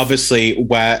 Obviously,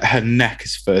 where her neck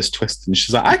is first twisted and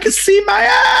she's like, I can see my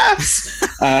ass!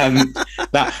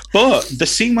 But the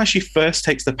scene where she first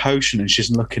takes the potion and she's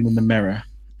looking in the mirror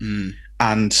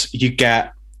and you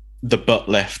get the butt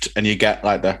lift and you get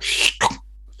like the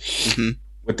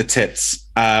with the tits.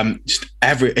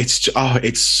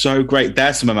 It's so great.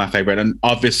 They're some of my favorite. And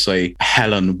obviously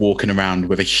Helen walking around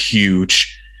with a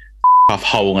huge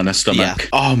hole in her stomach.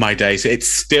 Oh my days. It's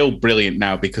still brilliant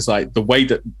now because like the way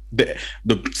that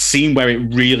the scene where it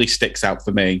really sticks out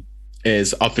for me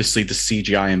is obviously the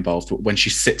CGI involved when she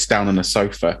sits down on a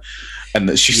sofa and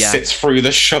that she sits through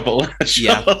the shovel.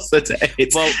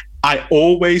 I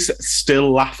always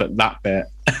still laugh at that bit.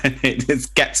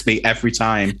 It gets me every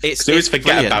time. I always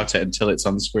forget about it until it's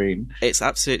on screen. It's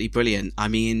absolutely brilliant. I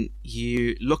mean,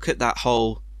 you look at that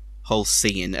whole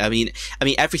scene. I mean,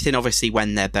 everything obviously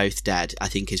when they're both dead, I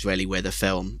think is really where the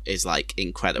film is like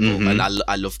incredible, and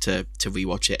I love to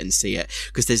rewatch it and see it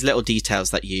because there's little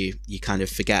details that you kind of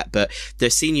forget. But the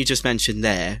scene you just mentioned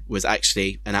there was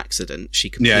actually an accident. She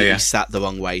completely sat the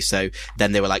wrong way, so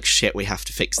then they were like, "Shit, we have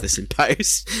to fix this in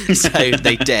post." So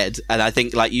they did, and I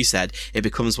think, like you said, it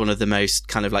becomes one of the most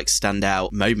kind of like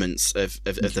standout moments of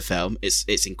the film.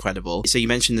 It's incredible. So you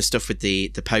mentioned the stuff with the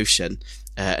potion.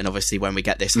 And obviously when we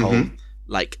get this whole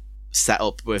like set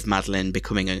up with Madeline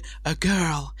becoming a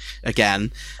girl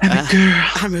again.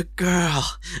 I'm a girl.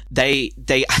 They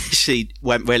actually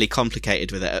went really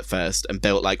complicated with it at first and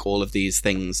built like all of these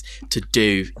things to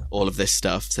do all of this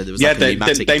stuff. So there was like a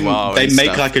pneumatic bra. They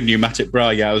make like a pneumatic bra.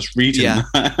 Yeah, I was reading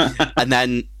that. And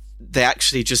then they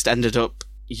actually just ended up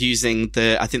using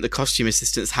I think the costume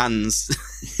assistant's hands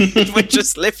were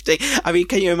just lifting. I mean,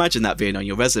 can you imagine that being on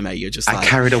your resume? You're just like, I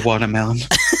carried a watermelon.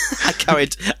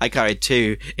 I carried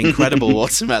 2 incredible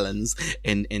watermelons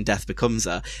in Death Becomes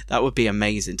Her. That would be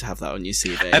amazing to have that on your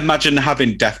CV. Imagine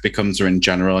having Death Becomes Her in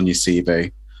general on your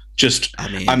CV.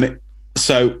 I mean,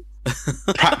 so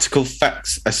practical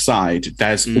effects aside,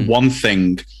 there's one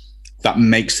thing that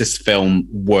makes this film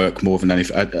work more than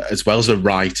anything, as well as the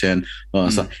writing.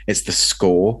 It's the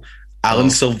score. Alan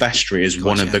Silvestri is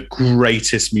one of the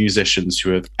greatest musicians who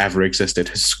have ever existed,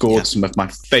 has scored some of my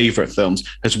favourite films,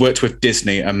 has worked with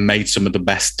Disney and made some of the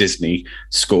best Disney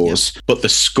scores. But the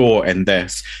score in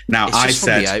this... Now, it's just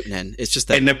from the opening. It's just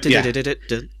that...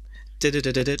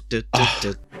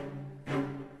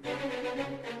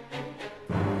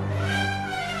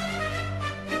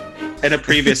 In a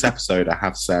previous episode, I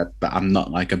have said that I'm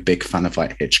not like a big fan of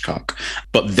like Hitchcock,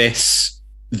 but the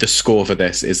score for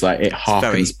this is like it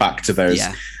harkens back to those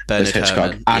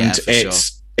Hitchcock, and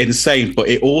it's insane. But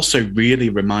it also really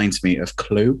reminds me of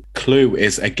Clue. Clue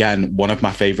is again one of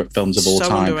my favorite films of all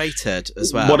time. Underrated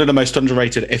as well. One of the most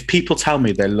underrated. If people tell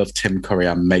me they love Tim Curry,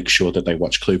 I make sure that they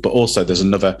watch Clue. But also, there's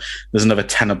another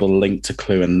tenable link to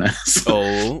Clue in this.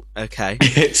 Oh, okay.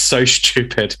 It's so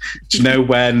stupid. Do you know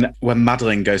when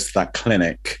Madeline goes to that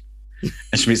clinic?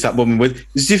 And she meets that woman with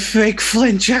the fake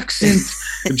French accent.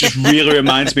 It just really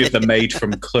reminds me of the maid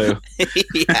from Clue.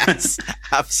 Yes,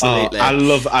 absolutely. I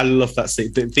love that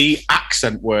scene. The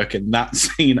accent work in that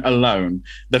scene alone,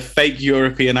 the fake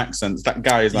European accents. That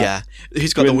guy is like,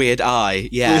 who's got the weird eye.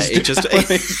 Yeah, it just.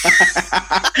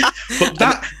 But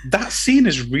that scene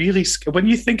is really, when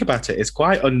you think about it, it's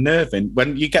quite unnerving.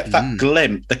 When you get that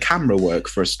glimpse, the camera work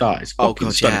for a start, it's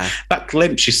fucking stunning. That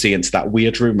glimpse you see into that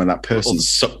weird room where that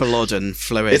person's blood and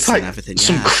fluids, it's like and everything.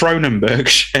 Some Cronenberg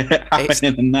shit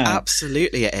happening in there.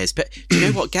 Absolutely, it is. But do you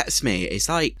know what gets me? It's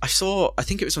like I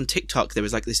think it was on TikTok. There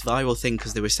was like this viral thing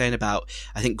because they were saying about,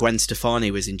 I think Gwen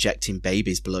Stefani was injecting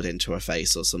baby's blood into her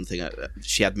face or something.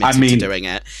 She admitted to doing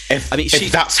it. If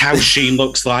that's how she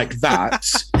looks like that,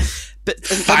 but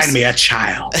find me a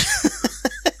child.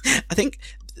 I think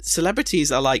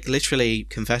celebrities are like literally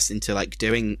confessing to like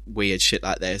doing weird shit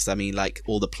like this. I mean, like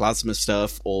all the plasma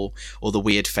stuff or the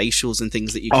weird facials and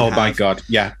things that you can have. My God.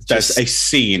 Yeah. There's a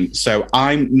scene. So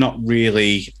I'm not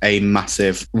really a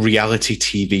massive reality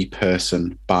TV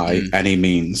person by any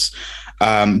means.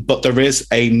 But there is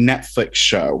a Netflix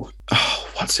show. Oh,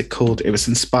 what's it called? It was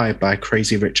inspired by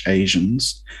Crazy Rich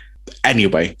Asians.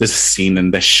 Anyway, there's a scene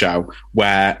in this show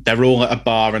where they're all at a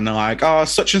bar and they're like, oh,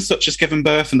 such and such has given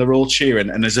birth, and they're all cheering.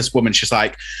 And there's this woman, she's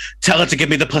like, tell her to give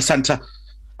me the placenta.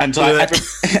 And like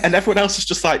and everyone else is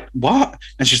just like, what?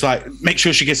 And she's like, make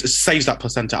sure she saves that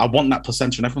placenta. I want that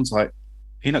placenta. And everyone's like,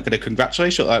 you're not going to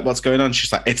congratulate you? Like, what's going on?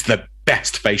 She's like, it's the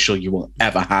best facial you will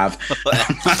ever have.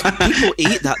 People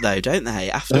eat that though, don't they?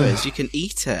 Afterwards, you can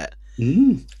eat it.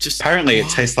 Just apparently, it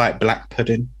tastes like black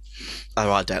pudding.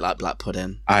 Oh, I don't like black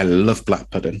pudding. I love black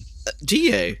pudding. Do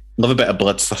you? Love a bit of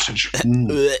blood sausage.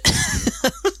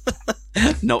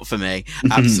 Not for me.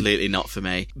 Absolutely not for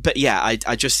me. But yeah,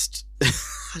 I just...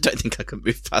 I don't think I can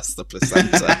move past the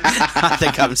placenta. I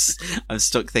think I'm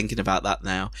stuck thinking about that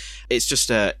now. It's just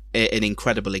an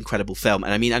incredible film.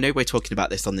 And I mean, I know we're talking about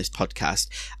this on this podcast.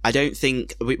 I don't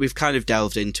think we've kind of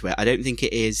delved into it. I don't think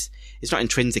it's not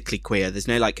intrinsically queer. There's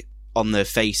no like on the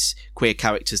face queer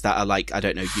characters that are like, I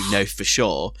don't know, for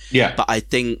sure. Yeah. But I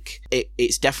think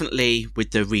it's definitely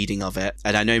with the reading of it.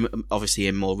 And I know obviously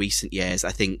in more recent years,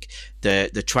 I think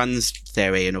the trans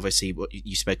theory and obviously what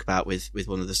you spoke about with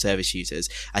one of the service users,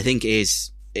 I think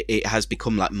it has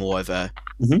become like more of an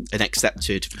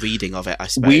accepted reading of it, I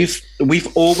suppose.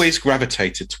 We've always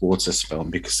gravitated towards this film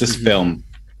because this film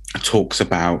talks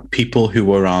about people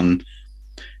who are on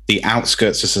the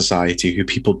outskirts of society, who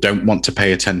people don't want to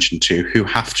pay attention to, who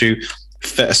have to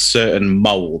fit a certain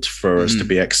mold for us to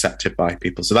be accepted by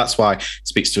people. So that's why it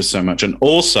speaks to us so much. And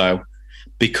also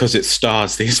because it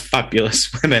stars these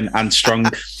fabulous women and strong,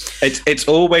 it's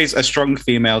always a strong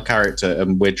female character,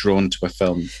 and we're drawn to a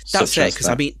film. That's it, because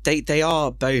I mean, they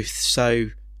are both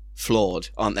so flawed,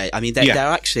 aren't they? I mean, they're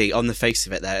actually, on the face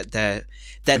of it, they're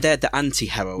the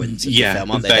anti-heroines of the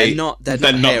film, aren't they? They're not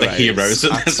the heroes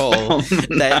at all.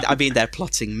 I mean, they're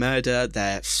plotting murder.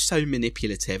 They're so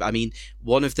manipulative. I mean,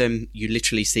 one of them you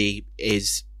literally see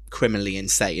is criminally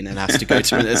insane and has to go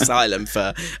to an asylum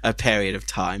for a period of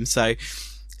time. So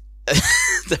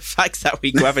the fact that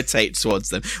we gravitate towards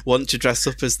them, want to dress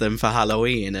up as them for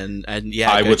Halloween, and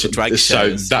go to drag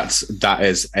shows. So that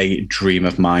is a dream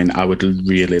of mine. I would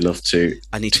really love to.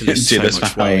 I need to lose so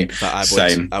much weight, but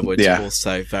I would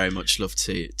also very much love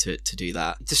to do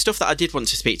that. The stuff that I did want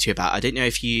to speak to you about, I didn't know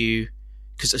if you,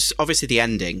 because obviously the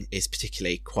ending is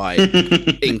particularly quite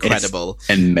incredible. It's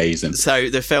amazing. So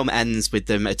the film ends with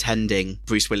them attending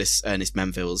Bruce Willis, Ernest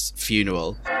Menville's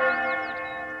funeral.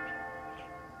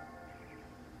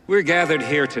 We're gathered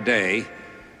here today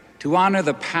to honor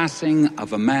the passing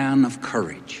of a man of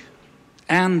courage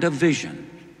and of vision.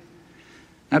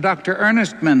 Now, Dr.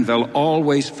 Ernest Menville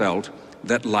always felt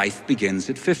that life begins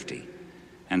at 50.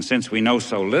 And since we know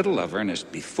so little of Ernest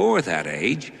before that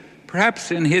age,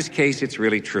 perhaps in his case it's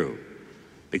really true.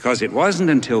 Because it wasn't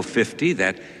until 50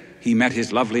 that he met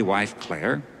his lovely wife,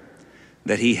 Claire,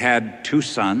 that he had 2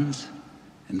 sons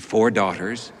and 4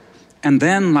 daughters, and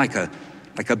then, like a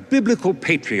biblical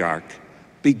patriarch,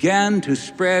 began to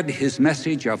spread his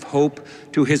message of hope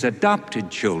to his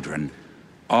adopted children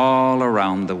all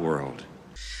around the world.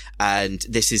 And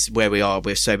this is where we are.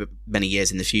 We're so many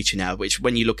years in the future now, which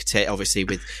when you look at it, obviously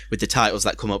with the titles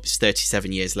that come up, it's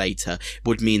 37 years later,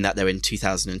 would mean that they're in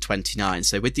 2029.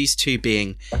 So with these 2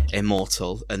 being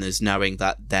immortal, and there's knowing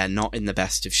that they're not in the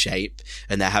best of shape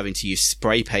and they're having to use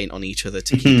spray paint on each other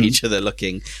to keep each other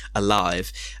looking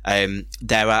alive,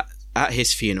 they're at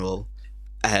his funeral,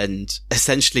 and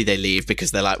essentially they leave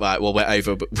because they're like, right, well, we're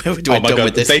over, but we're done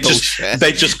with this bullshit.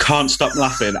 They just can't stop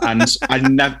laughing. And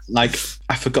I've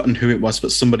forgotten who it was,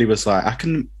 but somebody was like,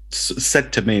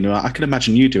 said to me, I can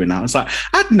imagine you doing that. I was like,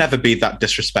 I'd never be that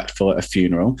disrespectful at a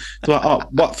funeral. They're like, oh,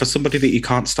 what, for somebody that you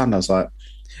can't stand? I was like,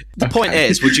 the point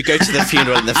is, would you go to the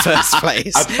funeral in the first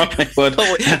place? I probably would.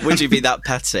 Or would you be that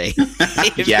petty?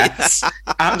 Yes,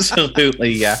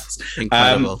 absolutely, yes.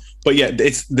 Incredible. But yeah,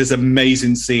 there's an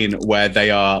amazing scene where they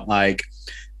are like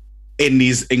in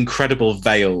these incredible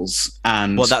veils,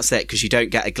 and well, that's it, because you don't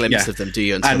get a glimpse of them, do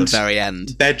you, until the very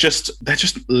end? They're just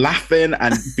laughing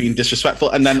and being disrespectful,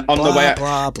 and then on the way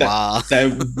out,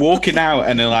 they're walking out,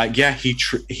 and they're like, "Yeah,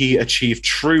 he achieved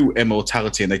true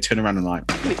immortality," and they turn around and like,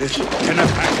 "This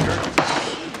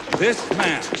benefactor, this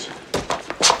man,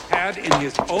 had in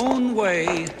his own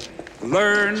way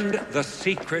learned the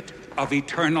secret of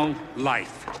eternal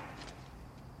life."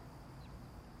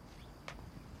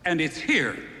 And it's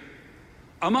here,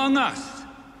 among us,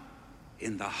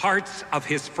 in the hearts of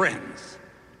his friends.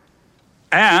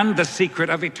 And the secret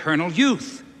of eternal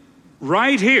youth,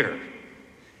 right here,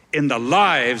 in the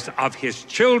lives of his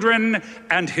children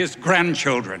and his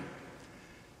grandchildren.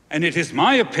 And it is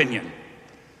my opinion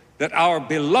that our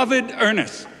beloved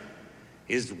Ernest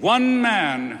is one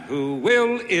man who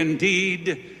will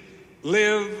indeed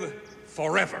live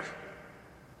forever.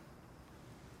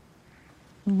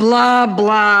 Blah,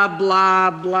 blah,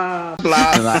 blah, blah,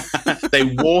 blah. They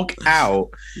walk out,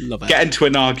 get into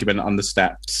an argument on the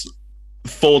steps,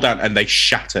 fall down and they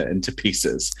shatter into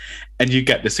pieces, and you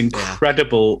get this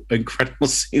incredible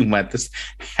scene where this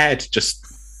head just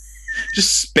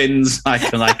spins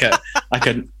like a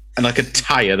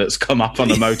tire that's come up on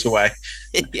the motorway.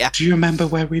 Yeah. Do you remember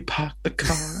where we parked the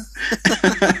car?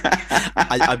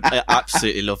 I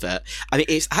absolutely love it. I mean,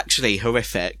 it's actually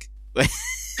horrific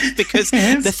because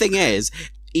the thing is,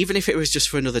 even if it was just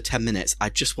for another 10 minutes, I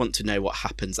just want to know what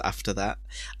happens after that.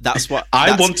 That's what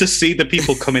I want to see the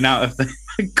people coming out of the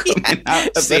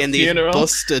seeing these funeral.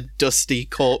 busted, dusty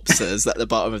corpses at the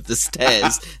bottom of the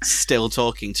stairs, still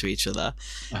talking to each other.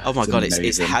 Oh my God,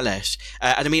 it's hellish.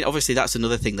 And I mean, obviously, that's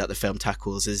another thing that the film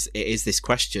tackles is this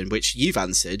question, which you've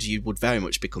answered. You would very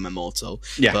much become immortal.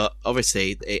 Yeah. But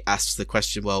obviously, it asks the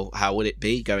question, well, how would it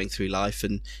be going through life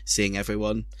and seeing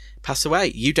everyone pass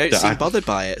away? You don't seem bothered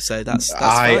by it, so that's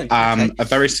fine. I am a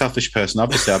very selfish person.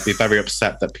 Obviously, I'd be very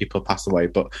upset that people pass away,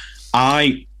 but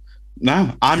I'm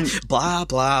blah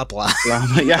blah blah.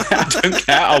 Yeah, I don't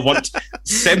care. I want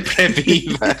sempre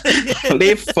viva,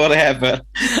 live forever.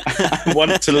 I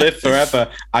want to live forever.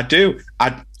 I do.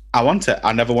 I want it.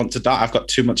 I never want to die. I've got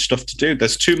too much stuff to do.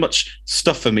 There's too much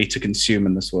stuff for me to consume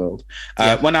in this world.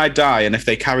 When I die, and if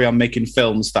they carry on making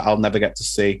films that I'll never get to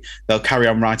see, they'll carry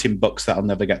on writing books that I'll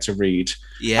never get to read.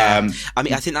 Yeah. I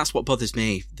mean, I think that's what bothers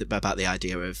me about the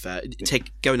idea of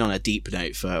going on a deep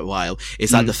note for a while.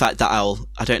 Is like the fact that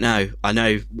I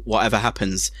know whatever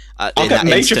happens I'll get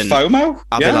major FOMO.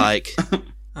 I'll be like,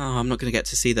 I'm not going to get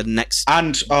to see the next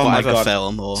whatever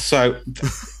film. Or so.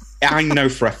 I know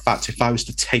for a fact if I was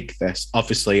to take this,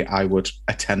 obviously I would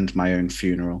attend my own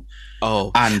funeral.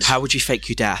 Oh, and how would you fake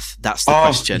your death? That's the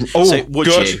question. So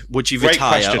would you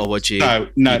retire or would you?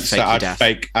 No. So I'd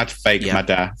fake my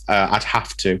death. I'd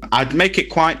have to. I'd make it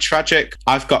quite tragic.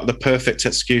 I've got the perfect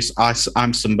excuse.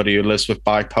 I'm somebody who lives with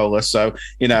bipolar, so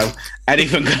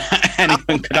anything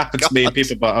could happen to me. And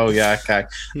people go, oh yeah, okay,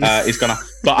 he's gonna.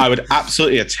 But I would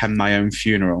absolutely attend my own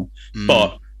funeral.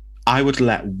 But I would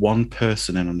let one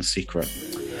person in on the secret.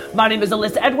 My name is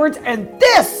Alyssa Edwards, and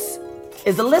this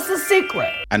is Alyssa's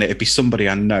Secret. And it'd be somebody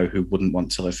I know who wouldn't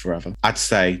want to live forever. I'd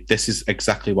say this is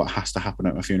exactly what has to happen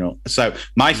at my funeral. So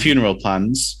my funeral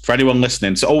plans, for anyone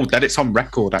listening, that it's on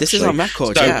record, actually. This is on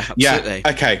record, so, yeah, absolutely.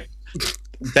 Yeah, okay.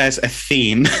 There's a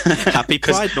theme. Happy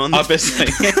Pride Month. Obviously.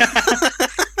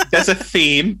 There's a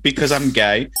theme because I'm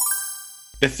gay.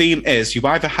 The theme is you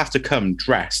either have to come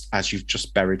dressed as you've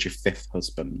just buried your fifth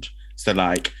husband. So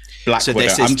like Black Widow.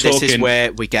 This is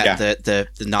where we get the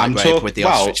night robe with the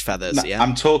ostrich feathers. Yeah,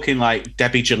 I'm talking like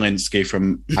Debbie Jelinski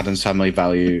from Addams Family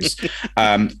Values,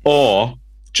 or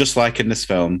just like in this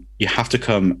film, you have to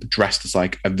come dressed as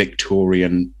like a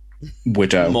Victorian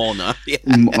widow, mourner,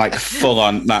 like full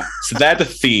on that. So they're the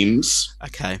themes.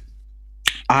 Okay.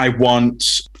 I want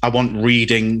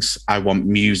readings. I want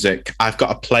music. I've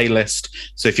got a playlist.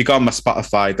 So if you go on my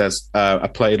Spotify, there's a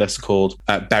playlist called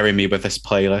 "Bury Me with This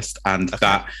Playlist," and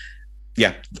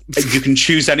you can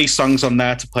choose any songs on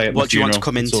there to play at the funeral. What do you want to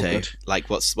come into? Like,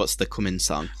 what's the come-in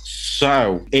song?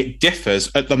 So it differs.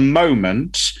 At the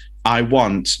moment, I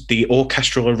want the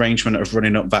orchestral arrangement of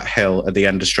 "Running Up That Hill" at the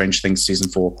end of Stranger Things season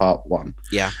 4, part 1.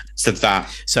 Yeah. So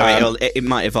it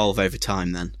might evolve over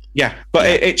time then. Yeah, but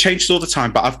it changes all the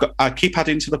time. But I keep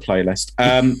adding to the playlist.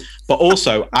 But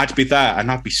also, I'd be there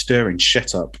and I'd be stirring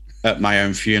shit up at my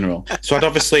own funeral. So I'd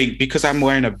obviously, because I'm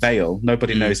wearing a veil,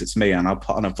 nobody knows it's me, and I'll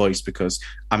put on a voice because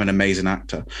I'm an amazing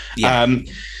actor. Yeah.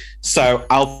 So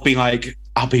I'll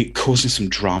be causing some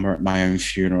drama at my own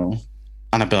funeral,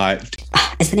 and I'd be like,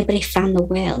 has anybody found the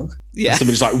will? Yeah.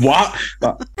 Somebody's like, what?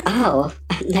 Oh,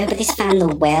 nobody's found the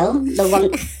will?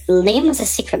 Liam was a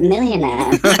secret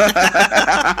millionaire.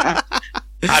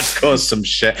 I'd cause some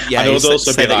shit. Yeah, I'd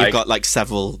also be like, you've got like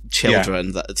several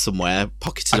children that somewhere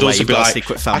pocketed away. You've got a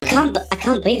secret family. I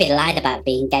can't believe he lied about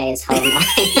being gay his whole life.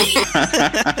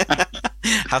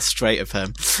 How straight of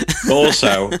him.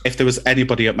 Also, if there was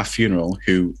anybody at my funeral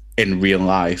who in real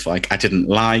life like I didn't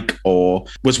like, or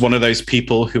was one of those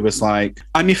people who was like,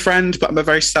 I'm your friend but I'm a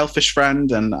very selfish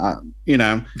friend, and I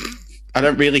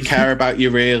don't really care about you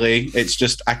really, it's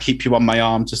just I keep you on my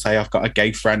arm to say I've got a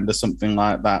gay friend or something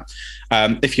like that.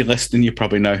 If you're listening, you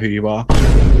probably know who you are.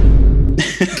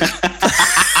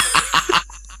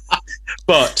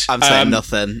 But I'm saying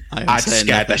nothing. I'd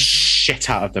scare the shit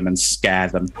out of them and scare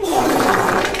them.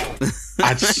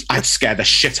 I'd scare the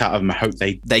shit out of them. I hope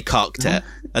they cocked it,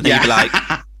 and then you'd be like,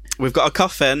 "We've got a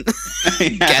coffin.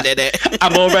 Get in it."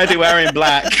 I'm already wearing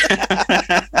black.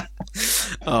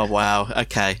 Oh wow.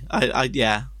 Okay. I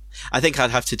think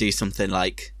I'd have to do something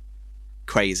like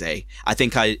crazy. I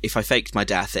think if I faked my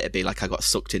death, it'd be like I got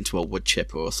sucked into a wood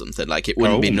chipper or something. Like it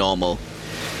wouldn't be normal.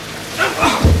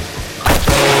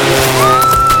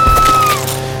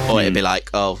 Or it'd be like,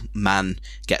 oh, man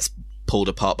gets pulled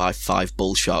apart by 5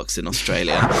 bull sharks in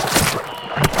Australia.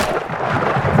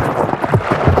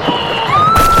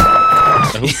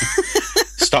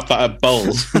 Stop that at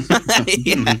bulls.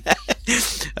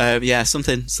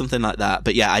 Something like that.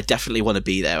 But yeah, I definitely want to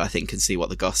be there, I think, and see what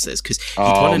the goss is, because you'd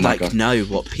want to know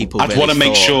what people I'd want to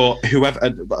make sure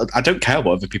I don't care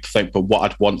what other people think, but what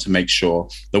I'd want to make sure,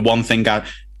 the one thing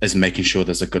is making sure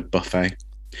there's a good buffet.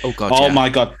 Oh God! Oh my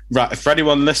God! Right, for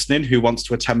anyone listening who wants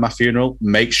to attend my funeral,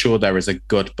 make sure there is a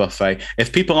good buffet.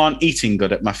 If people aren't eating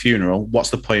good at my funeral,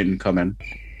 what's the point in coming?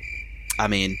 I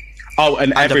mean,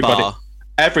 and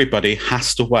everybody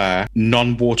has to wear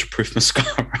non-waterproof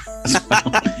mascara as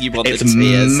well. You want it's the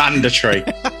tears. Mandatory.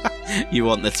 You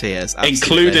want the tears, absolutely.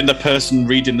 Including the person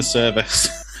reading the service.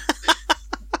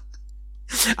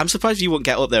 I'm surprised you wouldn't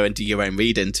get up there and do your own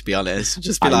reading, to be honest.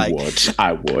 Just be I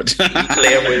would.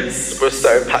 Leah was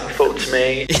so impactful to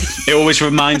me. It always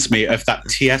reminds me of that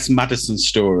T.S. Madison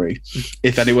story,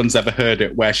 if anyone's ever heard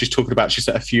it, where she's talking about she's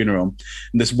at a funeral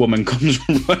and this woman comes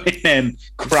running in,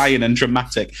 crying and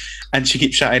dramatic, and she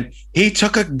keeps shouting, "He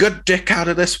took a good dick out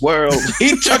of this world.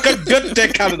 He took a good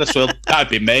dick out of this world." That'd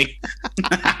be me.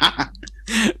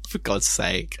 For God's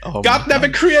sake. Oh, God never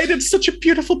created such a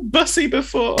beautiful bussy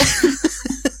before.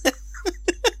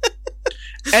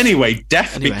 Anyway,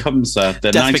 Death Becomes Her,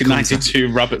 the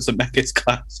 1992 Robert Zemeckis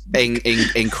class.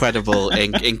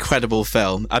 Incredible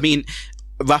film. I mean,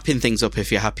 wrapping things up,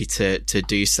 if you're happy to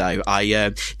do so,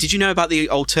 did you know about the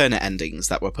alternate endings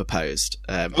that were proposed?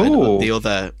 The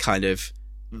other kind of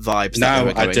vibes that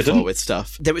they were going for with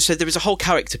stuff. There was a whole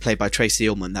character played by Tracy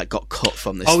Ullman that got cut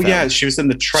from this film. Yeah, she was in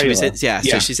the trailer.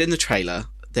 So she's in the trailer.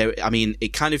 I mean, it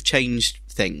kind of changed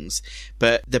things,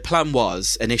 but the plan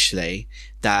was initially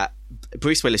that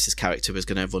Bruce Willis's character was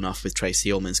going to run off with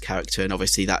Tracy Ullman's character, and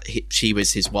obviously that she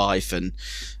was his wife, and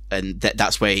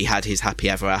that's where he had his happy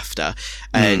ever after.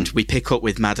 And we pick up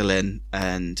with Madeline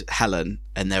and Helen,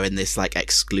 and they're in this like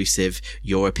exclusive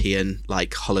European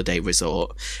like holiday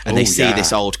resort, and they see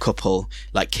this old couple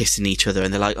like kissing each other,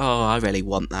 and they're like, "Oh, I really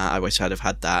want that. I wish I'd have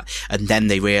had that." And then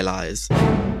they realise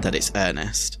that it's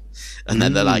Ernest. And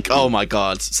then they're like, "Oh my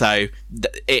God!" So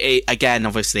again,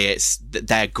 obviously,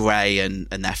 they're grey and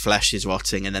their flesh is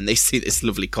rotting, and then they see this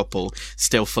lovely couple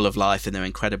still full of life, and they're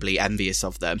incredibly envious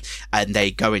of them, and they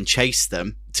go and chase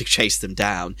them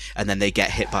down, and then they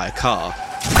get hit by a car,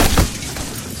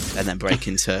 and then break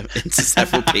into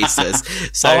several pieces.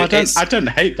 So I don't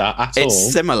hate that at all.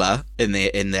 It's similar in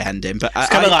the ending, but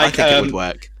I think it would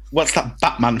work. What's that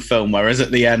Batman film where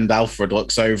at the end Alfred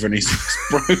looks over and he's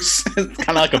Bruce? It's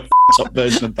kind of like a up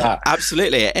version of that.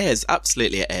 Absolutely it is.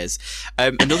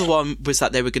 Another one was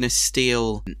that they were going to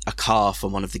steal a car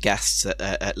from one of the guests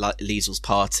at Liesel's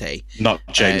party. Not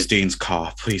James Dean's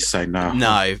car. Please say no.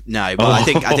 No. But I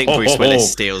think Bruce Willis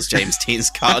steals James Dean's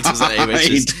car, doesn't he? Which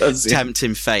is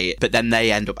tempting fate. But then they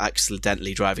end up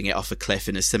accidentally driving it off a cliff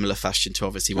in a similar fashion to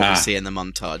obviously what we see in the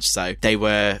montage. So they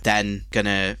were then going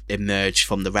to emerge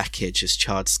from the wreckage as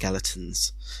charred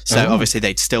skeletons. So obviously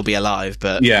they'd still be alive,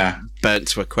 but burnt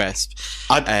to a crisp.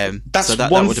 That's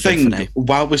one thing,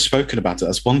 while we've spoken about it,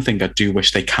 that's one thing I do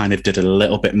wish they kind of did a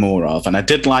little bit more of. And I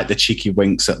did like the cheeky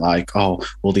winks at like, all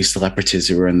these celebrities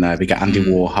who were in there. We got Andy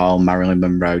Warhol, Marilyn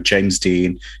Monroe, James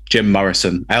Dean, Jim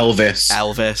Morrison, Elvis.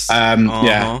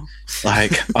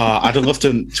 I'd have loved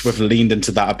to have leaned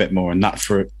into that a bit more, and that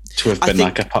to have been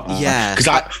like a part. Because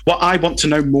what I want to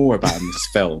know more about in this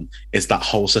film is that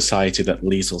whole society that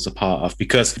Liesel's a part of.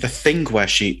 Because the thing where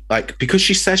because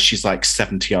she says she's like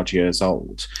 70 odd years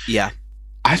old. Yeah.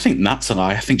 I think that's a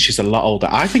lie. I think she's a lot older.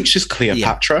 I think she's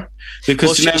Cleopatra.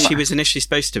 Because she was initially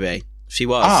supposed to be. She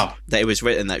was. That it was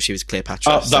written that she was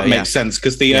Cleopatra. That makes sense,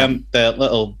 because the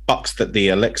little box that the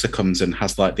elixir comes in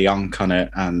has like the Ankh on it,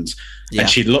 and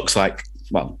she looks like,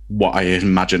 well, what I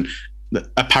imagine.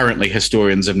 Apparently,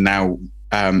 historians have now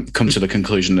come to the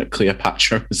conclusion that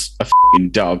Cleopatra is a fucking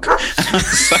dog.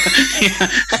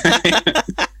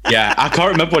 I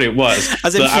can't remember what it was.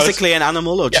 As in physically an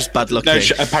animal, or just bad looking? No,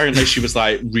 apparently she was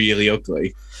like really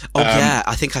ugly.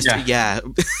 I think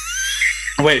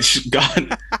Which,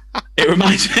 God, it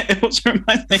reminds me.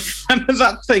 Remember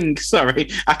that thing? Sorry,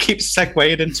 I keep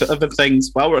segueing into other things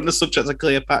while we're on the subject of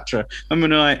Cleopatra. I'm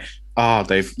gonna like,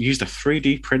 they've used a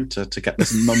 3D printer to get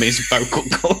this mummy's vocal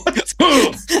cords.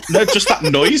 No, just that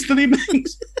noise that he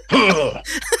makes.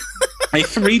 They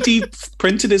 3D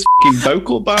printed his fucking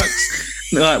vocal box.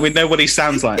 We know what he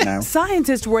sounds like now.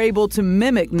 Scientists were able to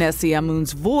mimic Nessie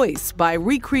Amun's voice by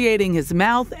recreating his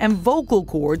mouth and vocal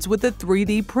cords with a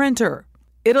 3D printer.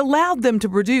 It allowed them to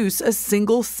produce a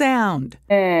single sound.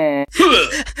 You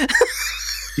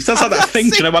He sounds like that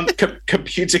thing, do you know, on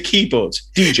computer keyboard.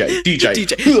 DJ.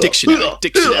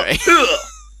 Dictionary.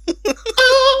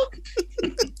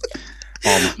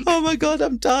 Oh my God,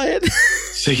 I'm dying.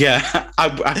 So yeah,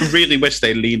 I really wish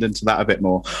they leaned into that a bit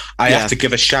more. I have to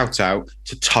give a shout out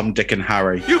to Tom, Dick and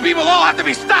Harry. You people all have to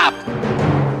be stopped!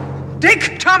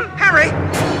 Dick, Tom, Harry!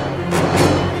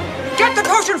 Get the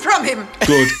potion from him!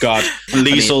 Good God.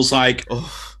 Liesel's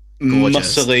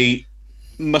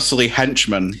muscly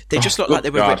henchman. They just look like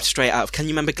they were ripped straight out of... Can you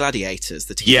remember Gladiators,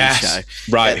 the TV show?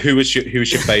 Right. Who was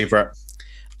your favourite?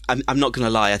 I'm not going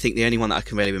to lie. I think the only one that I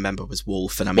can really remember was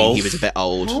Wolf, and I mean, he was a bit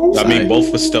old. I mean,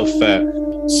 Wolf was still fit.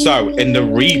 So, in the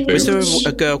reboot... Was there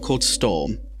a girl called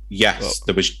Storm? Yes,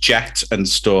 there was Jet and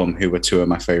Storm, who were two of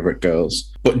my favourite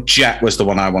girls. But Jet was the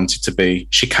one I wanted to be.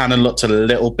 She kind of looked a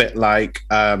little bit like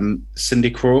Cindy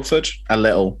Crawford. A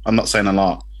little. I'm not saying a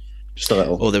lot. Just a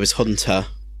little. Oh, there was Hunter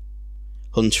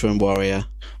and Warrior.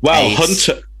 Well, Ace.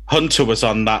 Hunter was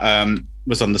on that...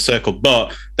 was on The Circle,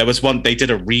 but there was one, they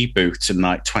did a reboot in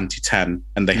like 2010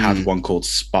 and they had one called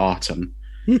Spartan.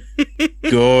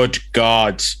 Good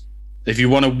God. If you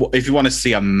want to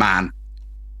see a man,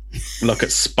 look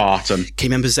at Spartan. Can you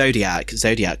remember Zodiac?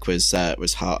 Zodiac was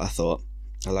hot, I thought.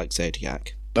 I like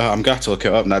Zodiac. I'm going to have to look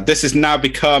it up now. This has now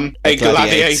become a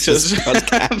Gladiators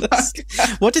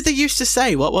podcast. What did they used to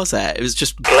say? What was it? It was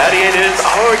just... Gladiators,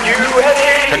 are you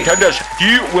ready? Contenders,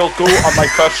 you will go on my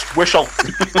first whistle.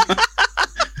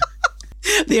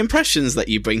 The impressions that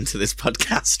you bring to this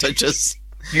podcast are just...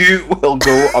 You will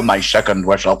go on my second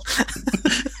whistle.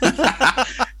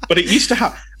 But it used to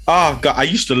have... Oh, God, I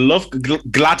used to love...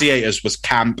 Gladiators was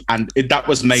camp, and that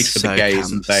was made for the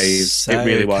gays and theys. It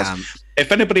really was. Camp.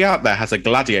 If anybody out there has a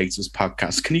Gladiators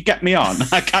podcast, can you get me on?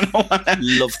 I kind of want to...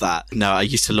 Love that. No, I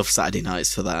used to love Saturday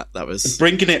nights for that. That was...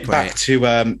 Bringing it back to...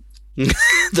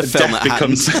 the film at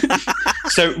becomes...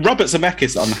 So Robert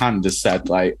Zemeckis on hand has said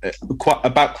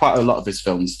quite a lot of his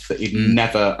films that he'd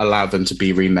never allow them to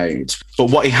be remade.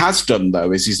 But what he has done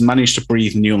though is he's managed to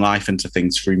breathe new life into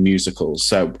things through musicals.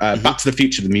 So Back to the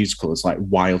Future, the musical, is like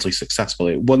wildly successful.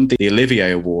 It won the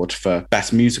Olivier Award for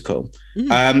Best Musical.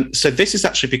 So this is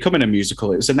actually becoming a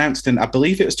musical. It was announced in, I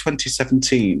believe it was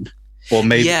 2017 or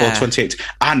maybe or 2018,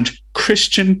 and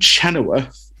Christian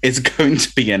Chenoweth is going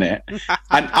to be in it.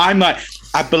 And I'm like,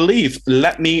 I believe,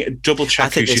 let me double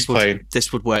check who she's playing.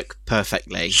 This would work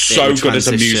perfectly. So good as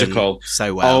a musical.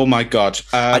 So well. Oh my God.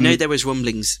 I know there was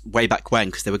rumblings way back when,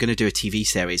 because they were going to do a TV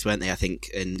series, weren't they? I think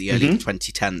in the early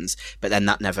 2010s, but then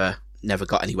that never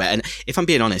got anywhere. And if I'm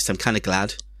being honest, I'm kind of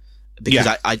glad, because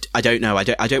I don't know. I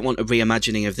don't want a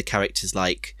reimagining of the characters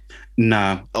like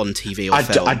on TV or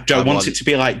film. I don't want it to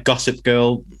be like Gossip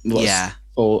Girl.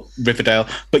 Or Riverdale,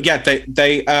 but yeah,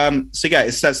 they so yeah,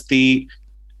 it says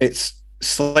it's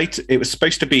slated. It was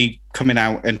supposed to be coming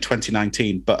out in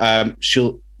 2019, but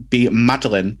she'll be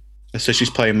Madeline. So she's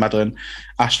playing Madeline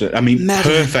Ashton. I mean,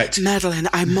 perfect. Madeline,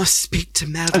 I must speak to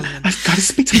Madeline. I've got to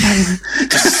speak to Madeline.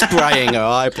 Spraying her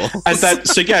eyeballs. And then,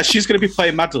 so yeah, she's going to be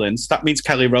playing Madeline. So that means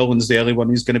Kelly Rowland's the only one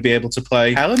who's going to be able to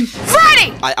play Helen.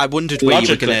 Freddie! I wondered where you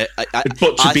were going to... I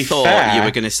thought you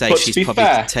were going to say she's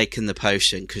probably taken the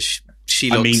potion because she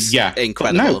looks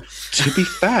incredible. No, to be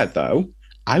fair, though,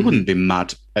 I wouldn't be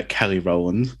mad at Kelly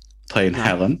Rowland playing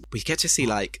Helen. We get to see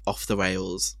like off the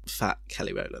rails fat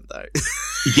Kelly Rowland though.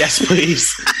 Yes,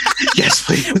 please. Yes,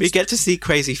 please. We get to see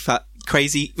crazy cat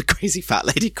lady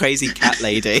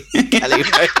Kelly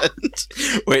Rowland,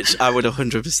 which I would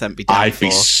 100% be down for. I'd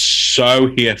be so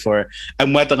here for it.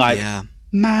 And whether like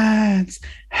man's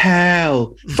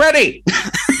hell, Freddie.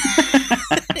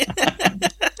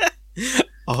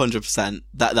 100%.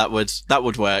 That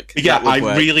would work. Yeah, I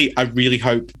really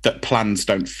hope that plans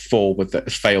don't fail with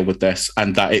this,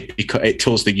 and that it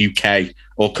tours the UK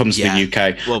or comes to the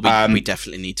UK. Well, we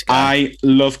definitely need to go. I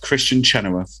love Christian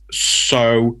Chenoweth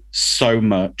so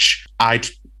much. I'd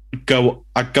say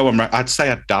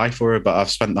I'd die for her, but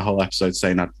I've spent the whole episode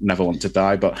saying I'd never want to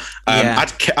die. But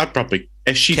I'd probably,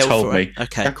 if she told me,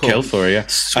 I'd kill for her. Yeah.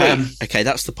 Sweet. Okay,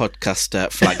 that's the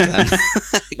podcast flag then.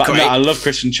 But no, I love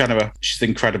Christian Chenoweth. She's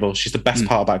incredible. She's the best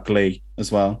part about Glee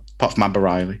as well, apart from Amber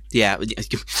Riley. Yeah,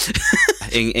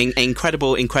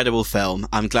 incredible film.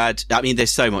 I'm glad. I mean,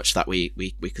 there's so much that we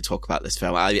could talk about this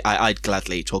film. I'd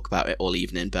gladly talk about it all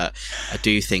evening, but I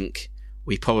do think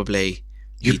we probably.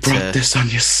 You brought this on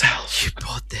yourself. You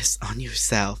brought this on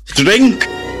yourself. Drink!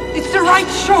 It's the right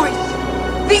choice.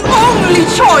 The only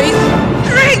choice.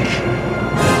 Drink!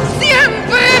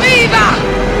 Siempre viva!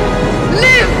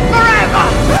 Live forever!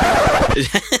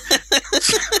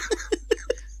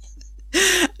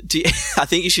 I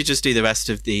think you should just do the rest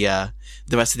of the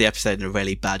episode in a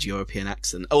really bad European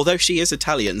accent. Although she is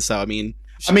Italian, so I mean...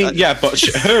 I mean, yeah, but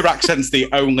her accent's the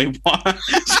only one.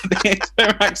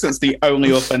 Her accent's the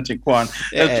only authentic one.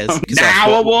 It is.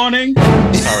 Now a warning.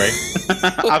 Sorry,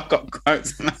 I've got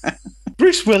quotes.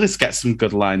 Bruce Willis gets some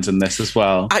good lines in this as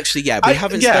well. Actually, yeah, we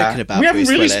haven't spoken about Bruce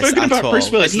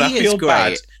Willis, and I feel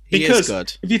bad. Because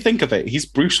if you think of it, he's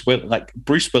Bruce Willis. Like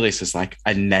Bruce Willis is like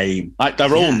a name. Like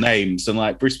they're all names, and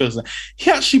like Bruce Willis, he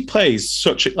actually plays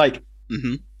such a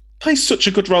plays such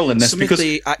a good role in this. Some because of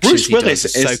the Bruce Willis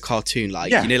is so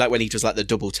cartoon-like. You know, like when he does like the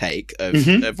double take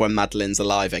of when Madeline's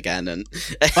alive again, and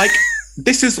like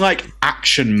this is like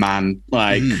action man,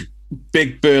 like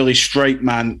big burly straight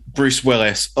man Bruce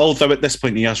Willis. Although at this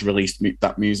point he has released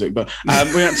that music, but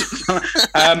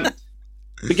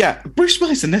but yeah, Bruce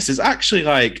Willis in this is actually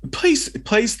like plays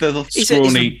the he's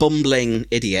scrawny, a bumbling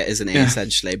idiot, isn't he?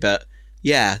 Essentially, but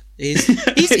yeah, he's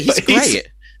great.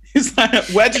 He's like,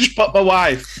 where did you put my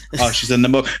wife? Oh, she's in the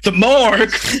morgue. The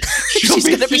morgue. She's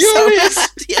gonna be furious. So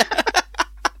mad.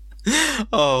 Yeah.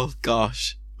 Oh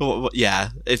gosh. Yeah,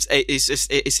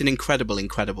 it's an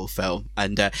incredible film,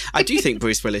 and I do think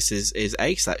Bruce Willis is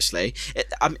ace. Actually,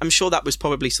 I'm sure that was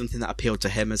probably something that appealed to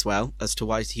him as well as to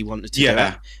why he wanted to do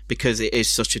it, because it is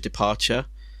such a departure,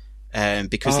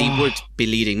 because he would be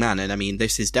leading man, and I mean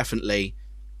this is definitely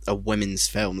a women's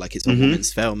film, like it's a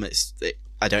women's film.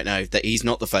 I don't know that he's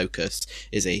not the focus,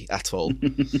 is he at all?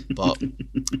 But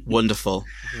wonderful.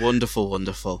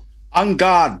 On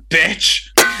guard, bitch.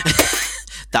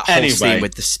 That whole scene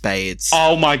with the spades.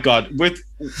 Oh my God. With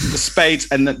the spades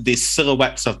and the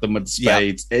silhouettes of them with the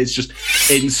spades. It's just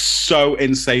so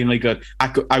insanely good.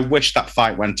 I wish that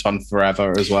fight went on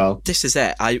forever as well. This is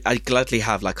it. I'd gladly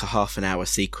have like a half an hour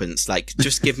sequence. Like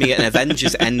just give me an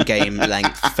Avengers Endgame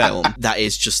length film that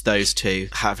is just those two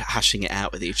hashing it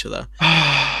out with each other.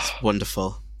 It's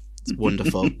wonderful. It's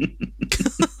wonderful.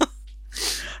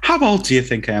 How old do you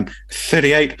think I am?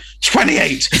 38?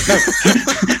 28!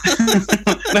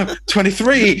 No,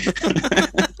 23!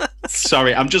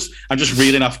 Sorry, I'm just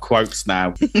reeling off quotes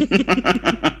now.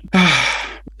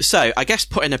 So, I guess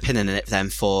putting a pin in it then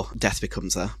for Death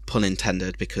Becomes Her, pun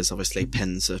intended, because obviously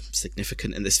pins are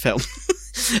significant in this film.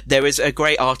 There was a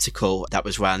great article that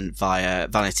was ran via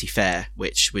Vanity Fair,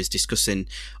 which was discussing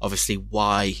obviously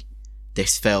why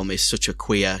this film is such a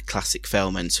queer classic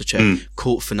film and such a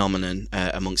cult phenomenon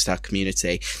amongst our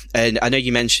community. And I know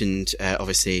you mentioned,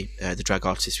 obviously, the drag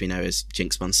artist we know as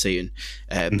Jinx Monsoon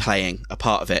playing a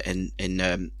part of it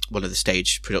in one of the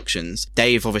stage productions.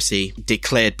 They've obviously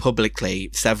declared publicly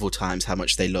several times how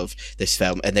much they love this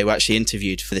film, and they were actually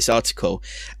interviewed for this article.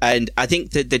 And I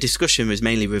think that the discussion was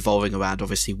mainly revolving around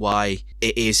obviously why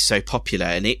it is so popular.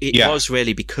 And it was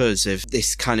really because of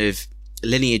this kind of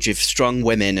lineage of strong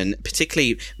women, and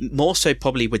particularly more so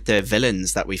probably with the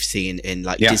villains that we've seen in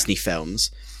like Disney films,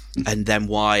 and then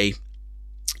why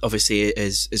obviously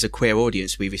as a queer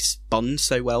audience we respond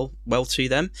so well to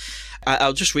them.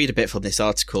 I'll just read a bit from this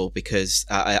article because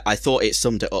I thought it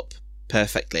summed it up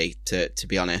perfectly, to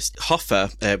be honest.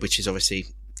 Hoffa, which is obviously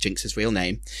Jinx's real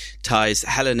name, ties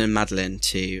Helen and Madeline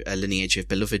to a lineage of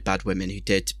beloved bad women who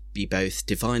did be both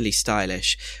divinely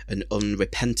stylish and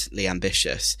unrepentantly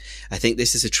ambitious. I think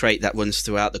this is a trait that runs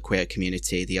throughout the queer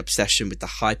community, the obsession with the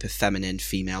hyper-feminine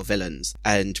female villains.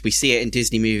 And we see it in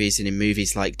Disney movies and in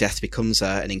movies like Death Becomes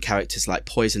Her, and in characters like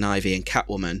Poison Ivy and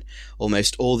Catwoman.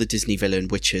 Almost all the Disney villain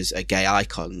witches are gay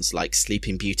icons, like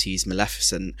Sleeping Beauty's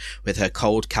Maleficent with her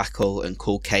cold cackle and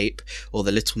cool cape, or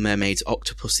the Little Mermaid's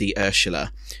Octopussy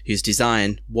Ursula, whose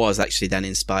design was actually then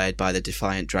inspired by the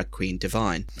defiant drag queen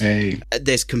Divine.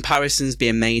 There's comparisons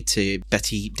being made to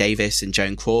Betty Davis and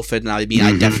Joan Crawford, and I mean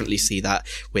I definitely see that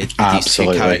with these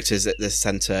two characters at the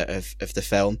centre of the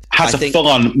film. Has a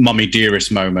full-on Mommy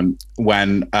Dearest moment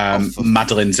when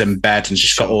Madeline's in bed and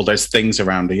she's got all those things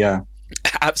around her.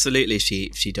 Absolutely, she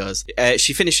does.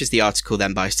 She finishes the article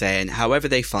then by saying, however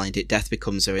they find it, Death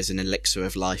Becomes Her is an elixir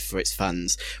of life for its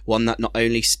fans, one that not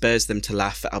only spurs them to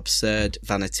laugh at absurd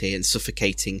vanity and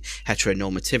suffocating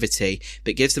heteronormativity,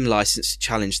 but gives them license to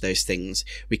challenge those things.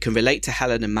 We can relate to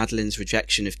Helen and Madeline's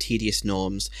rejection of tedious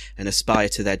norms and aspire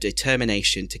to their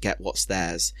determination to get what's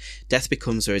theirs. Death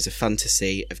Becomes Her is a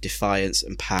fantasy of defiance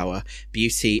and power,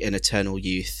 beauty and eternal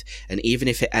youth, and even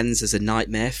if it ends as a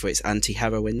nightmare for its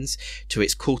anti-heroines, to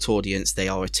its cult audience, they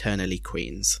are eternally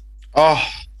queens. Oh.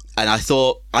 And I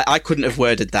thought, I couldn't have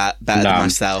worded that better than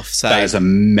myself. So that is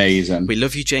amazing. We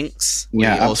love you, Jinx. We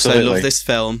also love this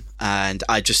film. And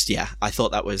I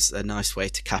thought that was a nice way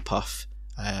to cap off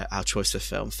our choice of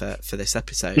film for this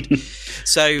episode.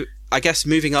 So I guess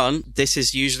moving on, this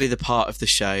is usually the part of the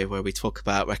show where we talk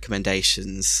about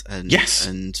recommendations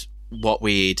and what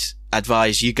we'd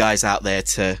advise you guys out there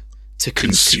to to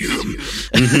consume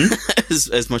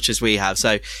as much as we have.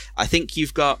 So I think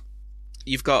you've got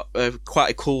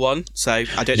quite a cool one. So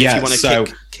I don't know if you want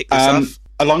to kick this off.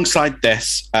 Alongside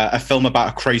this, a film about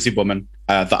a crazy woman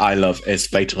that I love is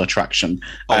Fatal Attraction.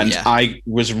 I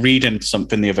was reading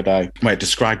something the other day where it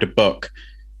described a book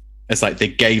as like the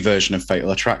gay version of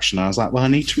Fatal Attraction. I was like, well, I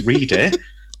need to read it.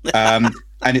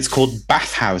 And it's called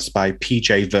Bathhouse by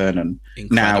P.J. Vernon.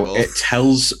 Incredible. Now, it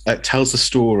tells the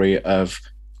story of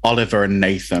Oliver and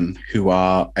Nathan, who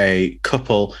are a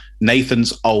couple.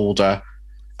 Nathan's older,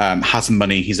 has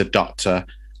money, he's a doctor.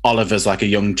 Oliver's like a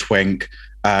young twink,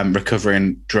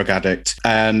 recovering drug addict.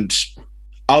 And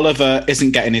Oliver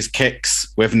isn't getting his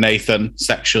kicks with Nathan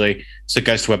sexually, so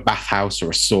goes to a bathhouse or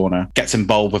a sauna, gets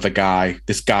involved with a guy.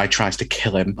 This guy tries to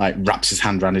kill him, like wraps his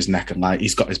hand around his neck and like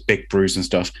he's got this big bruise and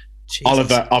stuff. Jesus.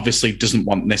 Oliver obviously doesn't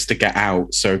want this to get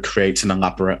out, so creates an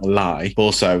elaborate lie.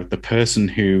 Also, the person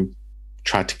who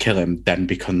tried to kill him then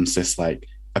becomes this like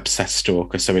obsessed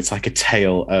stalker. So it's like a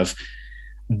tale of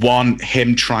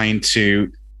him trying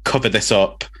to cover this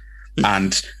up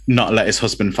and not let his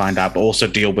husband find out, but also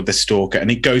deal with the stalker. And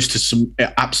it goes to some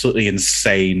absolutely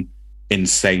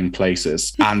insane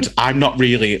places. And I'm not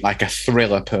really like a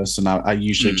thriller person. I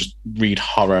usually just read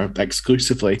horror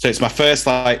exclusively. So it's my first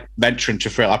like venture into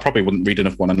thriller. I probably wouldn't read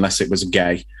another one unless it was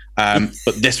gay.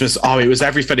 But this was, it was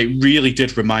everything. It really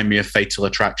did remind me of Fatal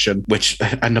Attraction, which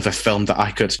another film that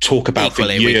I could talk about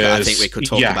equally, for years. I think we could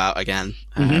talk about again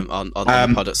on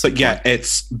the pod at some point.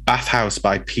 It's Bathhouse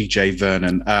by P.J.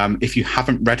 Vernon. If you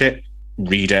haven't read it,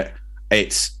 read it.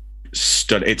 It's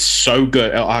so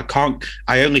good.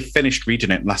 I only finished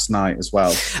reading it last night as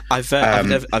well. I've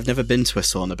never been to a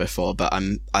sauna before, but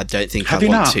I don't think I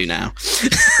want to now.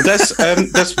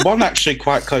 There's one actually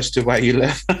quite close to where you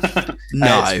live.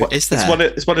 Is there?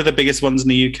 It's one of the biggest ones in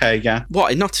the UK. Yeah.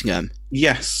 What, in Nottingham?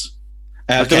 Yes.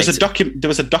 There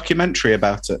was a documentary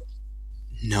about it.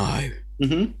 No.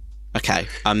 Mm-hmm. Okay,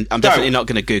 I'm definitely not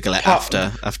going to Google it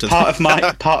after. Part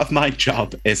of my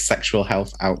job is sexual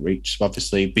health outreach.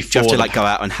 Obviously, before do you have to like go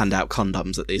out and hand out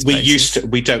condoms at these places?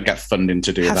 We don't get funding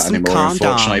to do that anymore,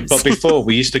 unfortunately. But before,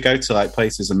 we used to go to like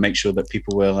places and make sure that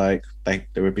people were like they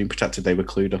were being protected, they were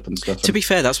clued up and stuff. To be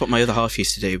fair, that's what my other half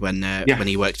used to do when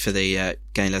he worked for the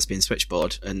Gay and Lesbian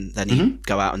Switchboard, and then he'd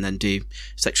go out and then do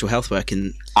sexual health work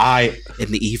in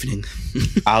the evening.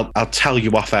 I'll tell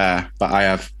you off air, but I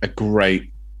have a great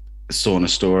sauna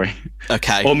story.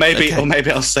 Okay. Or maybe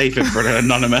I'll save it for an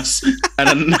anonymous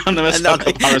horror story.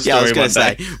 I was going to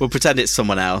say, we'll pretend it's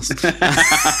someone else,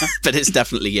 but it's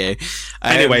definitely you.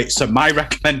 Anyway, so my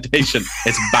recommendation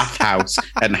is Bathhouse,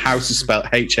 and house is spelled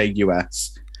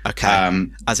Haus. Okay.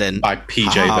 As in by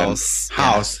PJ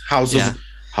House.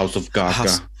 House of Gaga.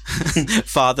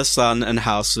 Father, Son, and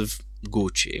House of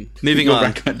Gucci. Moving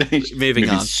on.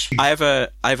 I have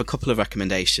a couple of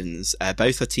recommendations.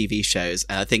 Both are TV shows,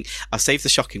 and I think I'll save the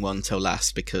shocking one till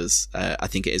last because I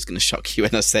think it is going to shock you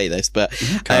when I say this. But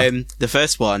the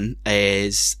first one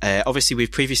is obviously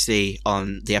we've previously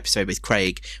on the episode with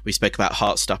Craig we spoke about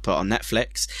Heartstopper on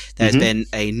Netflix. There's been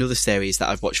another series that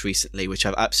I've watched recently which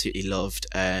I've absolutely loved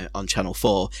on Channel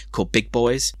 4 called Big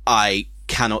Boys. I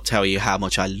cannot tell you how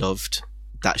much I loved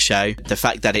that show. The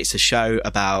fact that it's a show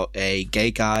about a gay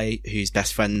guy who's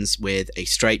best friends with a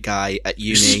straight guy at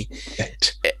uni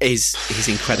he's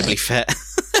incredibly fit.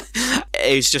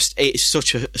 It's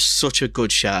such a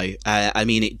good show. I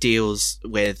mean, it deals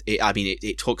with it. I mean,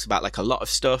 it talks about like a lot of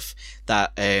stuff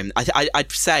that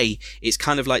I'd say it's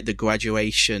kind of like the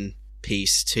graduation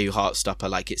piece to Heartstopper.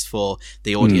 Like it's for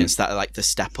the audience that are like the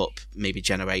step up maybe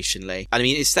generationally. I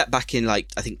mean, it's set back in like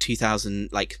I think 2000,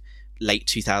 like late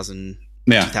 2000.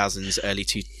 2000s, early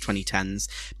 2010s,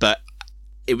 but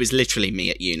it was literally me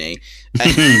at uni.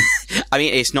 I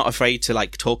mean, it's not afraid to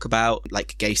like talk about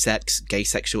like gay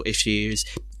sexual issues,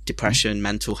 depression,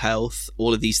 mental health,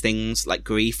 all of these things like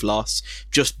grief, loss,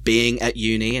 just being at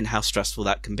uni and how stressful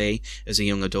that can be as a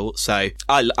young adult. So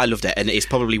I loved it, and it's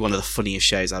probably one of the funniest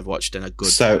shows I've watched in a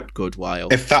good while.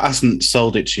 If that hasn't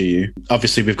sold it to you,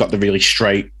 obviously we've got the really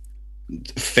straight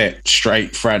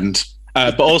friend.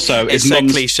 But also, it's so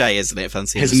cliche, isn't it?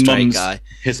 Fancy his straight guy.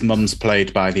 His mum's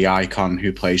played by the icon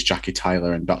who plays Jackie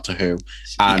Tyler in Doctor Who,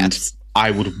 and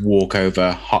I would walk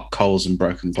over hot coals and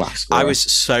broken glass. I was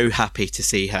so happy to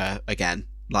see her again.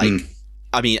 Like,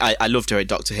 I mean, I loved her in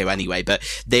Doctor Who anyway, but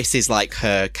this is like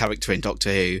her character in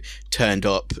Doctor Who turned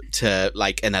up to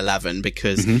like an 11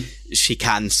 because she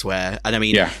can swear. And I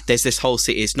mean, there's this whole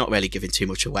scene, it's not really giving too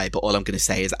much away, but all I'm going to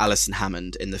say is Alison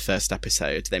Hammond in the first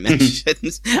episode, they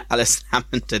mentioned Alison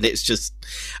Hammond, and it's just,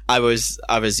 I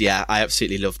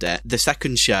absolutely loved it. The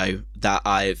second show that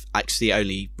I've actually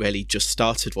only really just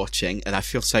started watching, and I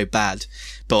feel so bad,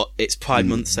 but it's Pride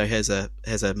Month, so here's a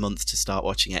month to start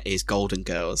watching it, is Golden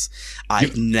Girls.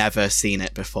 I've never seen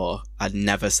it before. I'd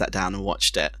never sat down and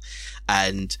watched it,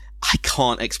 and I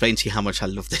can't explain to you how much I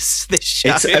love this show.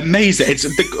 It's amazing. It's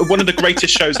one of the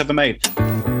greatest shows ever made.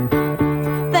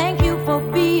 Thank you for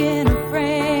being a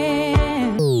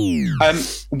friend.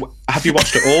 Have you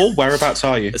watched it all? Whereabouts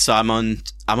are you? So I'm on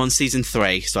season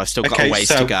 3, so I've still got a ways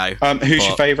to go. Who's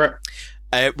your favourite?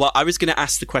 Well, I was going to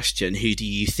ask the question: who do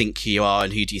you think you are,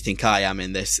 and who do you think I am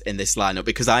in this lineup?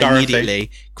 Because I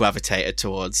immediately gravitated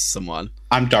towards someone.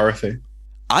 I'm Dorothy.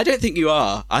 I don't think you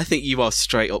are. I think you are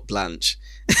straight up Blanche.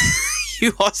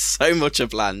 You are so much a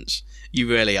Blanche. You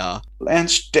really are.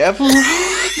 Blanche Devil.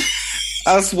 I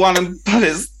just want to put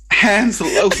his hands all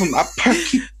over my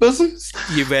perky bosoms.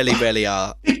 You really, really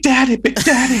are. Big Daddy, Big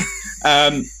Daddy.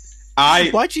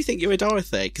 Why do you think you're a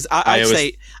Dorothy? Because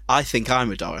I think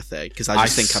I'm a Dorothy, because I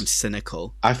just think I'm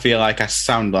cynical. I feel like I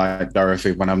sound like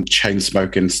Dorothy when I'm chain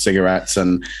smoking cigarettes,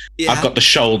 and I've got the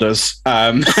shoulders.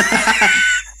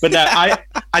 But no,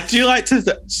 I do like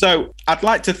to. So I'd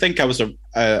like to think I was a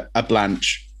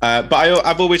Blanche, but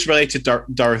I've always related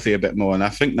Dorothy a bit more, and I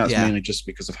think that's mainly just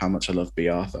because of how much I love B.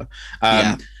 Arthur.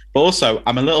 But also,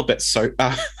 I'm a little bit Sophia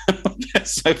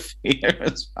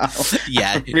as well.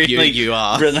 Yeah, I really you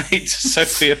are. Relate to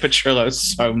Sophia Petrillo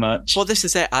so much. Well, this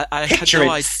is it. I Picture had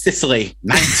no it, idea. Sicily,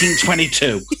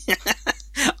 1922.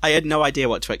 I had no idea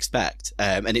what to expect,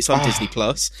 and it's on Disney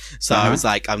Plus. So I was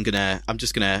like, I'm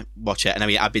just gonna watch it. And I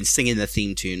mean, I've been singing the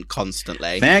theme tune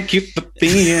constantly. Thank you for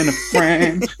being a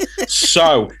friend.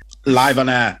 So, live on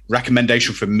air,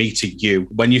 recommendation from me to you: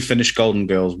 when you finish Golden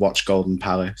Girls, watch Golden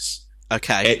Palace.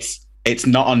 Okay, it's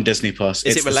not on Disney Plus.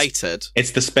 Is it related?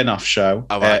 It's the spin-off show.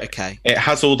 Oh, right, okay. It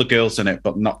has all the girls in it,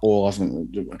 but not all of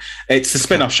them. It's the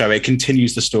spin-off show. It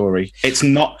continues the story. It's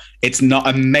not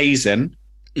amazing.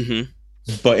 Mm-hmm.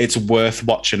 But it's worth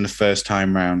watching the first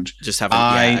time round. Just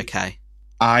having, okay.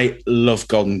 I love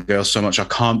Golden Girls so much. I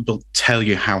can't tell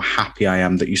you how happy I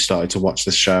am that you started to watch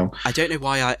this show. I don't know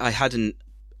why I hadn't.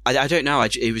 I don't know.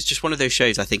 It was just one of those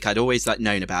shows I think I'd always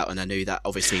known about, and I knew that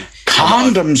obviously.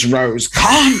 Condoms, Rose.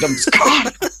 Condoms.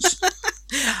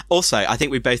 Also, I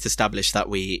think we both established that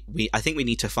I think we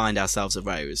need to find ourselves a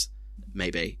Rose.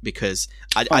 Maybe, because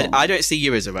I don't see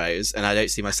you as a Rose, and I don't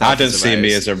see myself. I don't as a see Rose.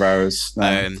 me as a Rose.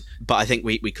 No. But I think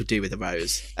we could do with a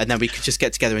Rose, and then we could just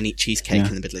get together and eat cheesecake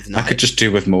in the middle of the night. I could just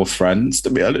do with more friends, to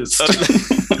be honest.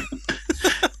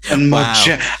 And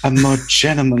more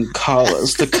gentlemen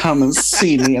callers to come and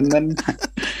see me, and then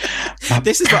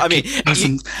this is what I mean.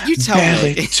 You tell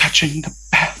barely me, touching the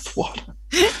bathwater.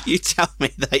 You tell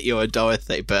me that you're a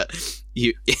Dorothy, but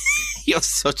you're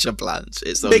such a Blanche.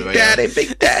 It's unreal. Big Daddy,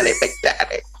 Big Daddy, Big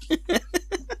Daddy.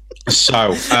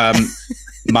 So,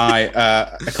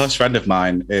 a close friend of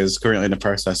mine is currently in the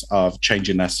process of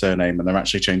changing their surname, and they're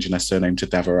actually changing their surname to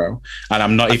Devereaux. And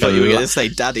I'm not I even. thought you were going to say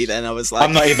Daddy. Then I was like,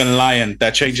 I'm not even lying.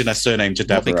 They're changing their surname to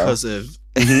Devereaux because of.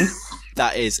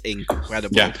 That is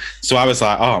incredible. Yeah. So I was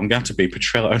like, I'm going to be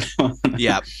Petrillo now.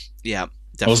 Yeah.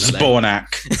 Definitely. Or Spornak.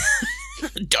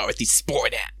 Dorothy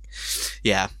Spornak.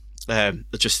 Yeah. I'm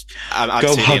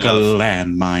go hug a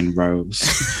landmine, Rose.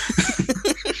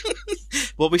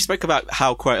 Well, we spoke about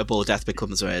how quotable Death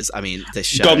Becomes Her is. I mean, this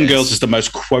show Golden Girls is the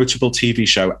most quotable TV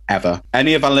show ever.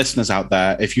 Any of our listeners out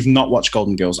there, if you've not watched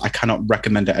Golden Girls, I cannot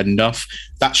recommend it enough.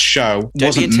 That show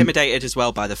Don't be intimidated as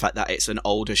well by the fact that it's an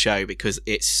older show, because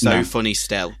it's so funny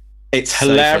still. It's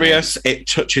hilarious. It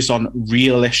touches on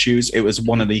real issues. It was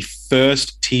one of the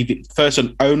first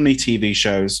and only TV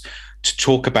shows to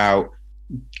talk about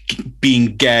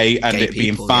being gay and it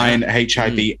being fine,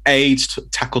 HIV, AIDS,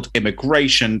 tackled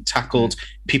immigration, tackled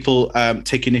people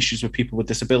taking issues with people with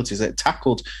disabilities. It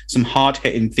tackled some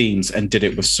hard-hitting themes and did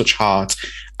it with such heart.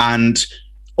 And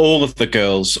all of the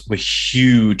girls were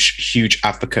huge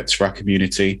advocates for our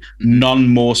community, none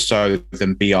more so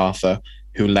than B. Arthur,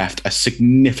 who left a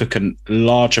significant,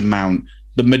 large amount,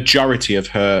 the majority of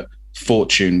her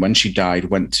fortune when she died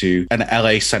went to an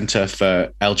LA center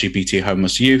for LGBT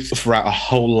homeless youth. Throughout her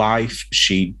whole life,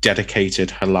 she dedicated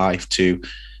her life to,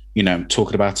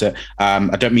 talking about it.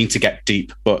 I don't mean to get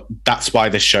deep, but that's why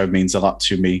this show means a lot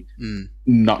to me.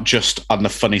 Not just on the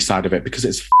funny side of it, because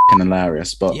it's fucking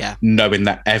hilarious, but knowing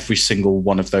that every single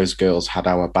one of those girls had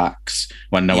our backs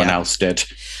when no one else did.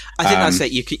 I think that's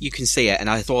it. You can see it. And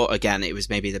I thought, again, it was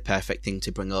maybe the perfect thing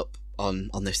to bring up on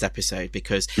this episode,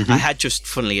 because I had just,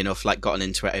 funnily enough, gotten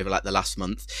into it over the last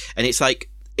month, and it's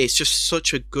it's just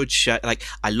such a good show. Like,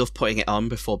 I love putting it on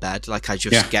before bed. Like, I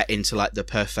just get into like the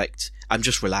perfect. I'm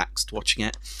just relaxed watching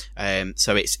it.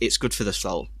 So it's good for the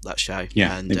soul, that show.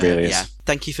 Yeah, and, it really is. Yeah,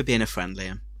 thank you for being a friend,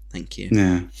 Liam. Thank you.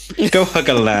 Yeah, go hug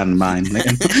a landmine,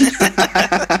 Liam.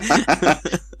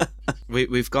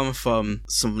 We've gone from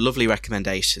some lovely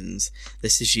recommendations.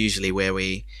 This is usually where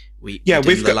we've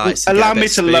got. Allow me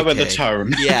to lower the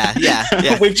tone.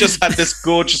 Yeah. We've just had this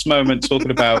gorgeous moment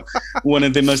talking about one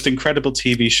of the most incredible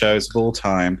TV shows of all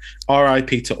time.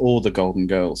 R.I.P. to all the Golden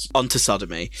Girls. On to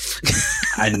sodomy.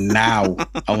 And now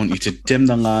I want you to dim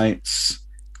the lights,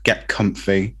 get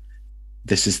comfy.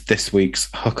 This is this week's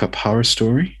Hookup Horror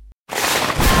Story.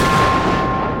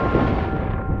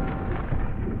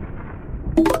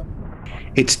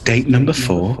 It's date number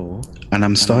 4, and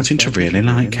I'm starting to really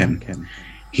like him.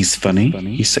 He's funny,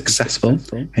 he's successful,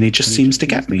 and he just seems to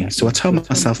get me, so I tell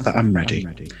myself that I'm ready.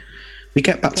 We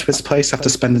get back to his place after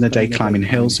spending the day climbing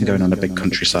hills and going on a big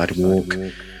countryside walk,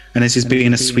 and as he's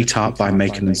being a sweetheart by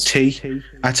making us tea,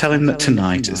 I tell him that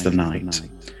tonight is the night.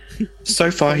 So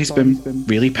far, he's been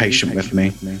really patient with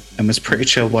me and was pretty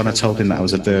chill when I told him that I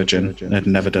was a virgin and had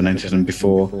never done anything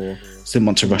before, so didn't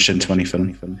want to rush into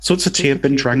anything. So once the tea had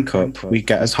been drank up, we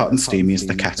get as hot and steamy as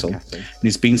the kettle, and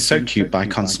he's been so cute by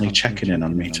constantly checking in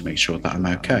on me to make sure that I'm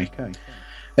okay.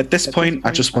 At this point,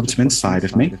 I just want him inside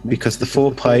of me because the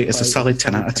foreplay is a solid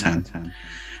 10 out of 10.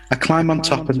 I climb on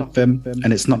top of him,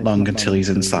 and it's not long until he's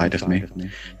inside of me.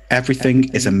 Everything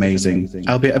is amazing,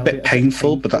 albeit a bit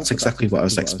painful, but that's exactly what I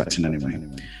was expecting anyway.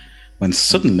 When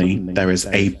suddenly, there is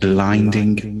a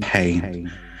blinding pain.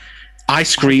 I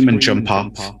scream and jump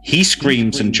up. He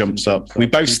screams and jumps up. We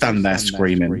both stand there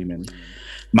screaming.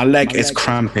 My leg is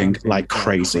cramping like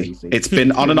crazy. It's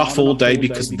been on and off all day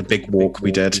because of the big walk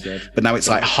we did, but now it's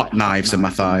like hot knives in my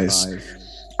thighs.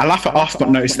 I laugh it off, but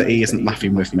notice that he isn't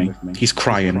laughing with me. He's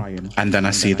crying, and then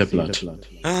I see the blood.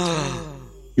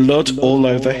 Blood all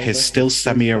over his still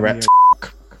semi-erect.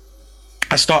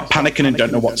 I start panicking and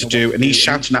don't know what to do, and he's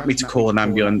shouting at me to call an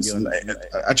ambulance. And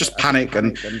I just panic,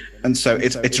 and so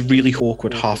it's a really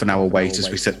awkward half an hour wait as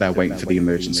we sit there waiting for the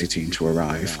emergency team to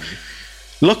arrive.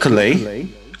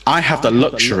 Luckily, I have the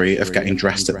luxury of getting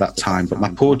dressed at that time, but my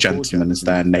poor gentleman is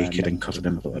there naked and covered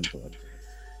in blood.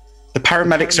 The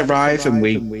paramedics arrive and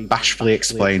we bashfully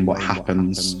explain what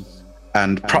happens,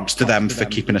 and props to them for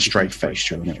keeping a straight face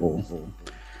during it all.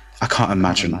 I can't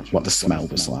imagine what the smell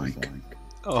was like.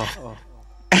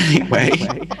 Anyway,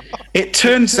 it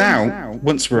turns out,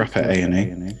 once we're up at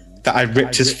A&E, that I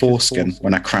ripped his foreskin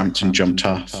when I cramped and jumped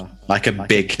off, like a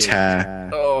big tear.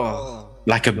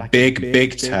 Like a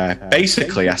big tear.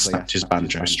 Basically, I snapped his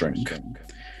banjo string.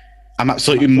 I'm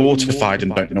absolutely mortified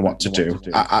and don't know what to do.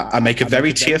 I make a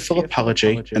very tearful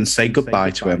apology and say goodbye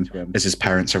to him as his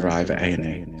parents arrive at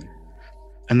A&E.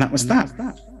 And that was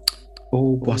that.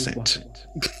 Or was it?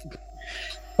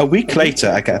 A week later,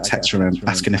 I get a text from him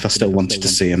asking if I still wanted to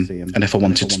see him and if I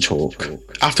wanted to talk.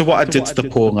 After what I did to the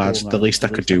poor lad, the least I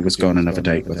could do was go on another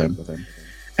date with him.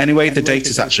 Anyway, the date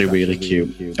is actually really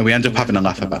cute, and we end up having a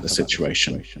laugh about the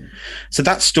situation. So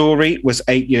that story was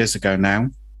 8 years ago now,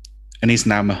 and he's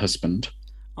now my husband.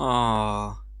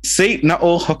 Aww. See, not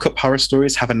all hookup horror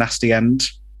stories have a nasty end,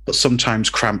 but sometimes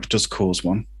cramp does cause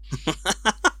one.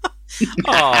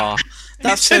 Aww,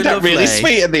 that's so turned out really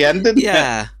sweet at the end, didn't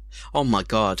it? Oh my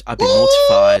God, I'd be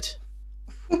mortified.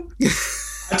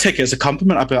 I'd take it as a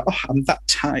compliment. I'd be like, oh, I'm that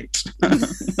tight.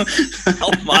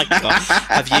 Oh my God.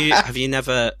 Have you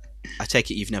never, I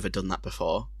take it you've never done that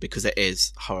before, because it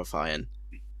is horrifying.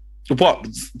 What?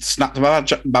 Snapped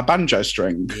my banjo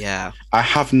string? Yeah. I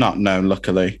have not known,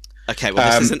 luckily. Okay,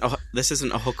 well, this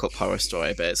isn't a hookup horror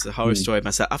story, but it's a horror story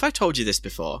myself. Have I told you this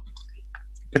before?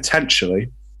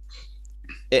 Potentially.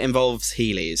 It involves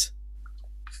Heelys.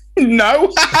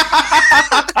 No.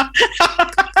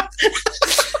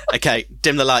 Okay,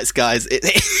 dim the lights, guys.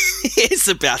 It's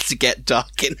about to get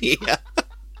dark in here.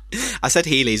 I said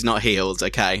Heelys, not heels.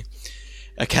 Okay.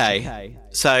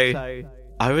 So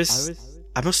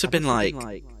I must have been like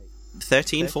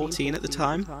 13, 14 at the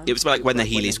time. It was like when the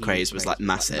Heelys craze was like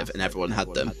massive and everyone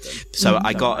had them. So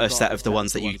I got a set of the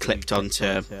ones that you clipped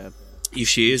onto your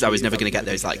shoes. I was never going to get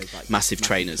those like massive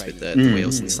trainers with the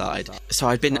wheels inside. So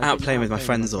I'd been out playing with my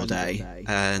friends all day,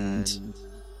 and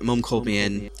Mum called me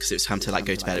in because it was time to like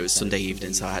go to bed. It was Sunday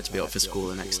evening, so I had to be up for school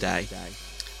the next day.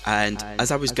 And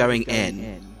as I was going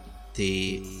in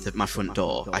my front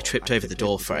door, I tripped over the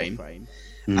door frame,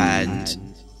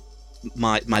 and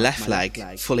my left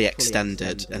leg fully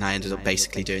extended, and I ended up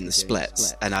basically doing the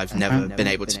splits, and I've never been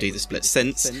able to do the splits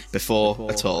before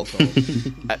at all.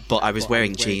 But I was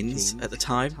wearing jeans at the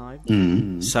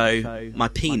time, so my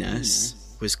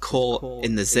penis was caught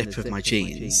in the zip of my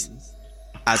jeans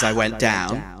as I went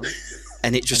down,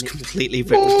 and it just completely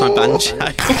ripped my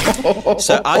banjo.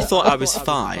 So I thought I was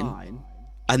fine.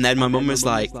 And then my mum was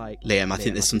like, Liam, I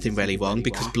think there's something really wrong,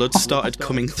 because blood started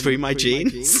coming through my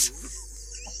jeans.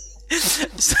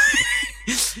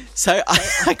 So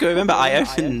I can remember I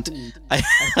opened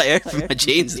my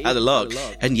jeans and had a look,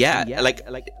 and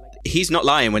like he's not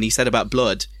lying when he said about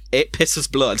blood. It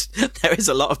pisses blood. There is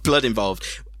a lot of blood involved.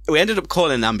 We ended up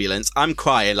calling an ambulance. I'm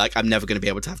crying, like I'm never going to be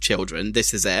able to have children.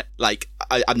 This is it. Like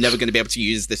I'm never going to be able to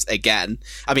use this again.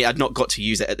 I mean, I'd not got to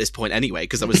use it at this point anyway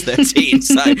because I was 13.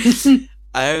 So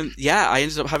I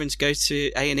ended up having to go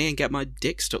to A&E and get my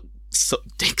dick sucked.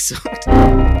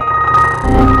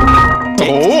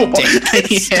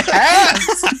 Yes.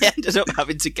 I ended up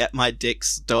having to get my dick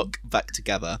stuck back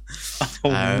together.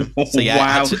 Wow.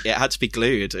 It had to be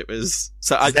glued. It was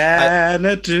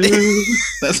Xanadu.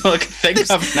 That's all I can think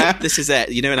of now. This is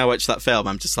it. You know, when I watch that film,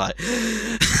 I'm just like,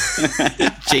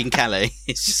 Gene Kelly.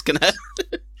 It's just gonna.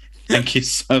 Thank you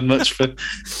so much for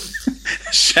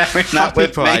sharing that Happy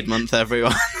with Pride me. Month,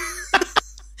 everyone.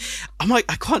 I'm like,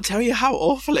 I can't tell you how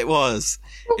awful it was.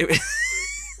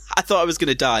 I thought I was going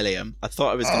to die, Liam. I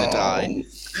thought I was going to die.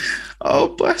 Oh,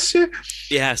 bless you.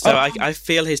 Yeah, so I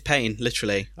feel his pain,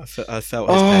 literally. I felt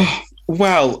his pain.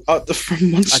 Well,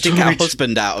 from one story... I didn't get a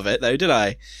husband out of it, though, did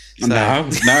I? So... No.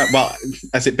 Well,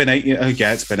 has it been 8 years? Oh,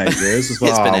 yeah, it's been 8 years as well.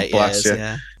 It's been 8 bless years, you.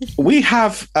 yeah.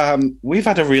 We've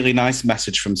had a really nice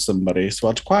message from somebody, so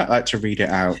I'd quite like to read it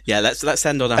out. Yeah, let's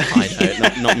end on a high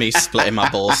note, not me splitting my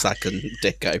ball sack and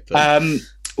dick open.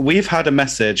 We've had a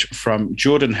message from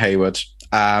Jordan Hayward,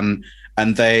 and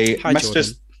they messaged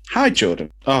us. Hi, Jordan.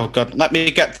 Oh, God. Let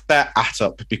me get their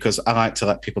up because I like to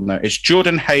let people know. It's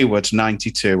Jordan Hayward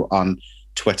 92 on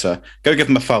Twitter. Go give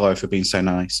them a follow for being so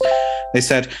nice. They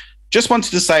said, just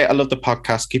wanted to say I love the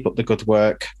podcast. Keep up the good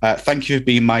work. Thank you for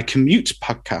being my commute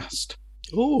podcast.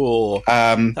 Ooh,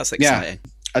 that's exciting. Yeah,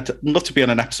 I'd love to be on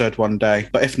an episode one day,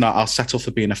 but if not, I'll settle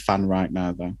for being a fan right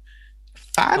now, though.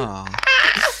 Fan?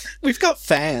 We've got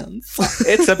fans.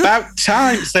 It's about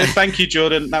time. So thank you,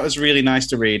 Jordan. That was really nice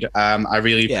to read. I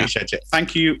really appreciate it.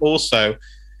 Thank you also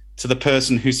to the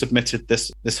person who submitted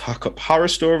this hookup horror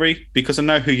story, because I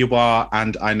know who you are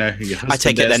and I know who your husband is. I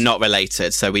take it they're not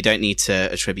related, so we don't need to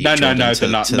attribute Jordan No, they're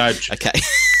not. No. Okay.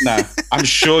 No. I'm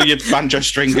sure your banjo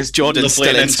string is Jordan's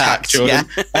still intact, Jordan.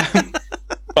 Yeah.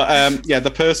 But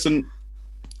the person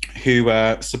who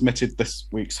submitted this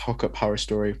week's hookup horror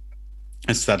story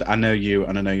and said, I know you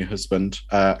and I know your husband.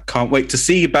 Can't wait to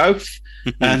see you both.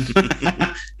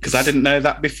 Because I didn't know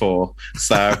that before.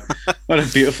 So, what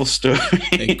a beautiful story.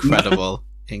 Incredible.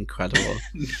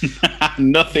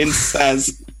 Nothing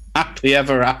says happily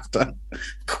ever after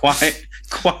quite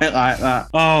like that.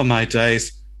 Oh, my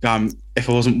days. If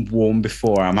I wasn't warm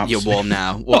before, I'm absolutely... You're warm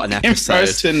now. What an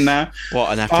episode. Now.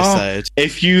 What an episode.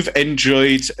 If you've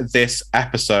enjoyed this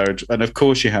episode, and of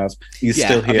course you have, you're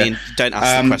still here. I mean, don't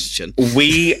ask the question.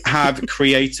 We have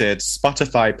created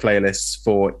Spotify playlists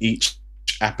for each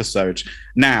episode.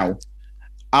 Now,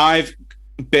 I've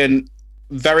been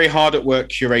very hard at work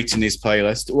curating these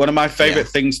playlists. One of my favorite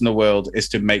things in the world is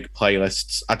to make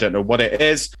playlists. I don't know what it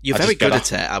is. You're very good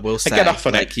at it, I will say. I get off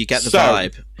on it. You get the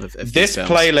vibe of this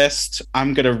playlist.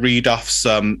 I'm going to read off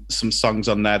some songs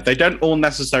on there. They don't all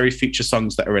necessarily feature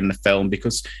songs that are in the film,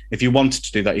 because if you wanted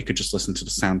to do that, you could just listen to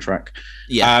the soundtrack.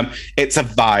 Yeah. It's a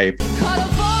vibe.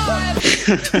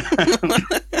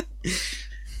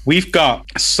 We've got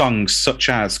songs such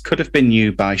as Could Have Been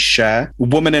You by Cher,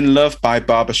 Woman in Love by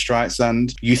Barbra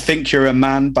Streisand, You Think You're a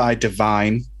Man by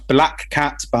Divine, Black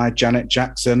Cat by Janet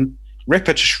Jackson,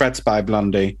 Ripper to Shreds by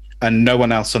Blondie, and No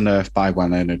One Else on Earth by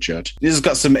Winona Judd. This has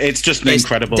got it's just an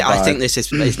incredible vibe. I think this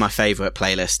is my favourite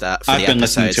playlist for the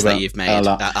episodes that you've made. I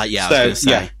was going to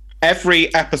say.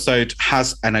 Every episode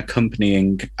has an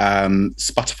accompanying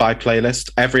Spotify playlist.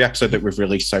 Every episode that we've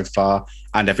released so far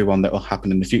and everyone that will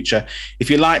happen in the future. If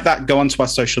you like that, go onto our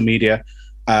social media.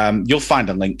 You'll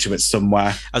find a link to it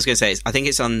somewhere. I was going to say, I think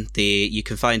it's on you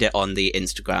can find it on the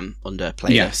Instagram under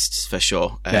playlists for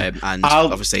sure. And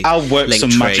obviously I'll work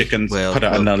some magic and put it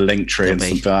on a link tree and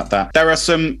something like that. There are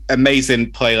some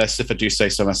amazing playlists, if I do say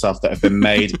so myself, that have been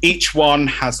made. Each one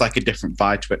has like a different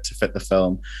vibe to it to fit the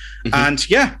film. Mm-hmm.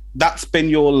 And that's been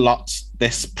your lot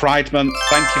this Pride Month.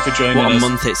 Thank you for joining us. What a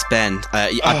month it's been.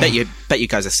 I bet you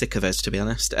guys are sick of us, to be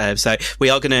honest. So we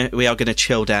are gonna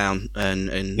chill down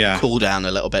and cool down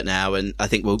a little bit now, and I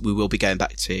think we will be going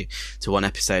back to one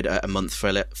episode a month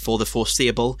for the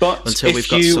foreseeable, until we've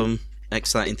got some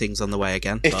exciting things on the way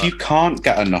again. If you can't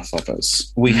get enough of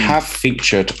us, we have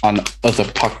featured on other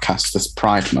podcasts this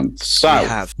Pride Month.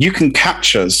 So you can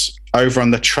catch us over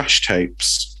on the Trash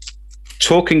Tapes,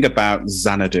 talking about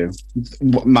Xanadu,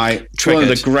 one of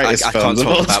the greatest films of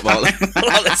all time.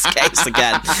 Wallace Case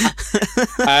again.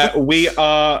 We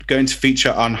are going to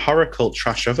feature on Horror Cult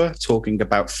Trash Over, talking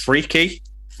about Freaky,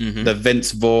 the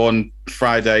Vince Vaughn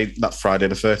Friday the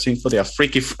 13th, but yeah,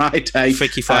 Freaky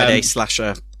Friday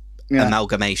slasher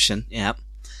amalgamation. Yeah.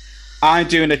 I'm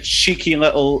doing a cheeky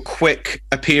little quick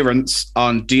appearance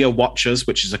on Dear Watchers,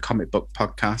 which is a comic book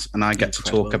podcast, and I get to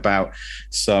talk about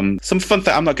some fun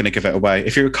thing. I'm not going to give it away.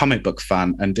 If you're a comic book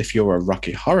fan and if you're a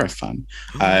Rocky Horror fan,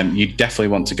 you definitely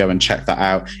want to go and check that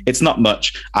out. It's not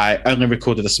much. I only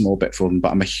recorded a small bit for them,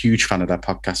 but I'm a huge fan of their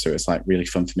podcast, so it's like really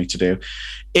fun for me to do.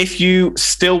 If you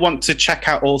still want to check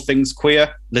out all things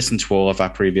queer, listen to all of our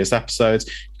previous episodes.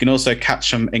 You can also catch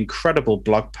some incredible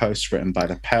blog posts written by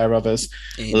the pair of us.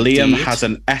 Indeed. Liam has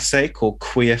an essay called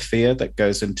Queer Fear that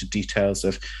goes into details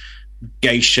of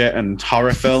gay shit and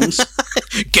horror films.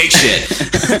 Gay shit.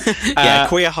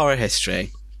 Queer horror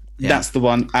history. Yeah. That's the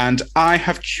one. And I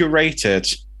have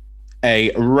curated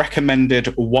a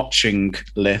recommended watching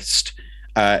list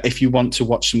if you want to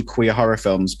watch some queer horror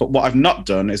films. But what I've not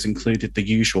done is included the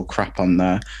usual crap on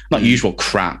there. Not usual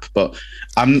crap, but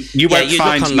you won't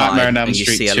find Nightmare on Elm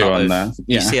Street 2 on there.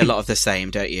 You see a lot of the same,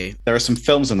 don't you? There are some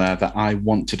films in there that I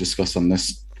want to discuss on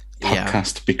this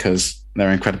podcast because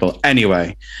they're incredible.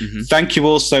 Anyway, thank you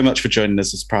all so much for joining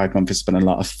us this Pride Month. It's been a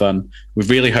lot of fun. We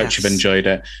really hope you've enjoyed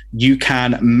it. You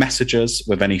can message us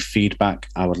with any feedback.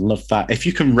 I would love that. If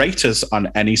you can rate us on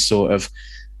any sort of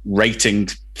rating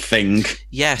thing,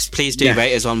 yes, please do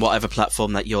rate us on whatever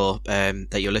platform that you're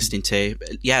listening to.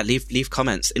 Leave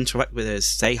comments, interact with us,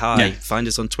 say hi, find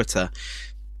us on Twitter,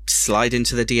 slide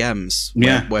into the DMs.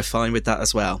 We're fine with that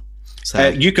as well. So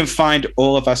you can find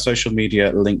all of our social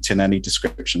media linked in any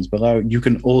descriptions below. You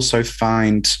can also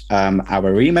find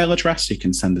our email address. You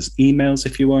can send us emails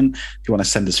if you want. If you want to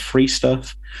send us free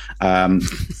stuff,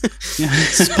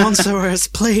 sponsor us,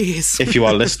 please. If you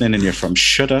are listening and you're from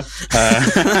Shudder,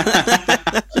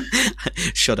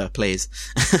 Shudder, please.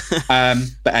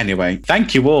 But anyway,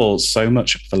 thank you all so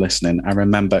much for listening. And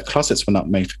remember, closets were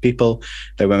not made for people;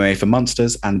 they were made for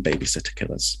monsters and babysitter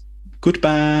killers.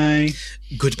 Goodbye.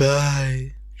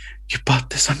 Goodbye. You bought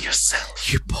this on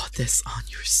yourself. You bought this on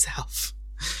yourself.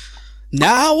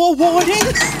 Now a warning.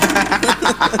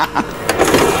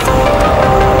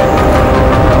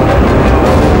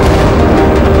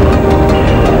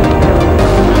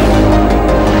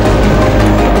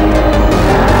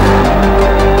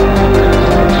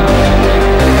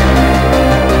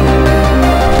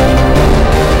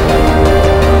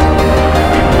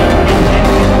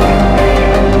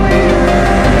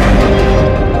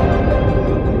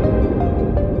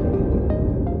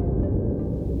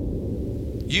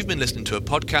 You've been listening to a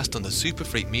podcast on the Super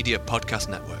Freak Media Podcast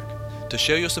Network. To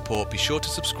show your support, be sure to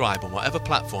subscribe on whatever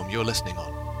platform you're listening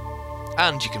on.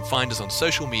 And you can find us on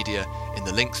social media in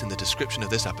the links in the description of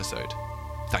this episode.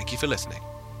 Thank you for listening.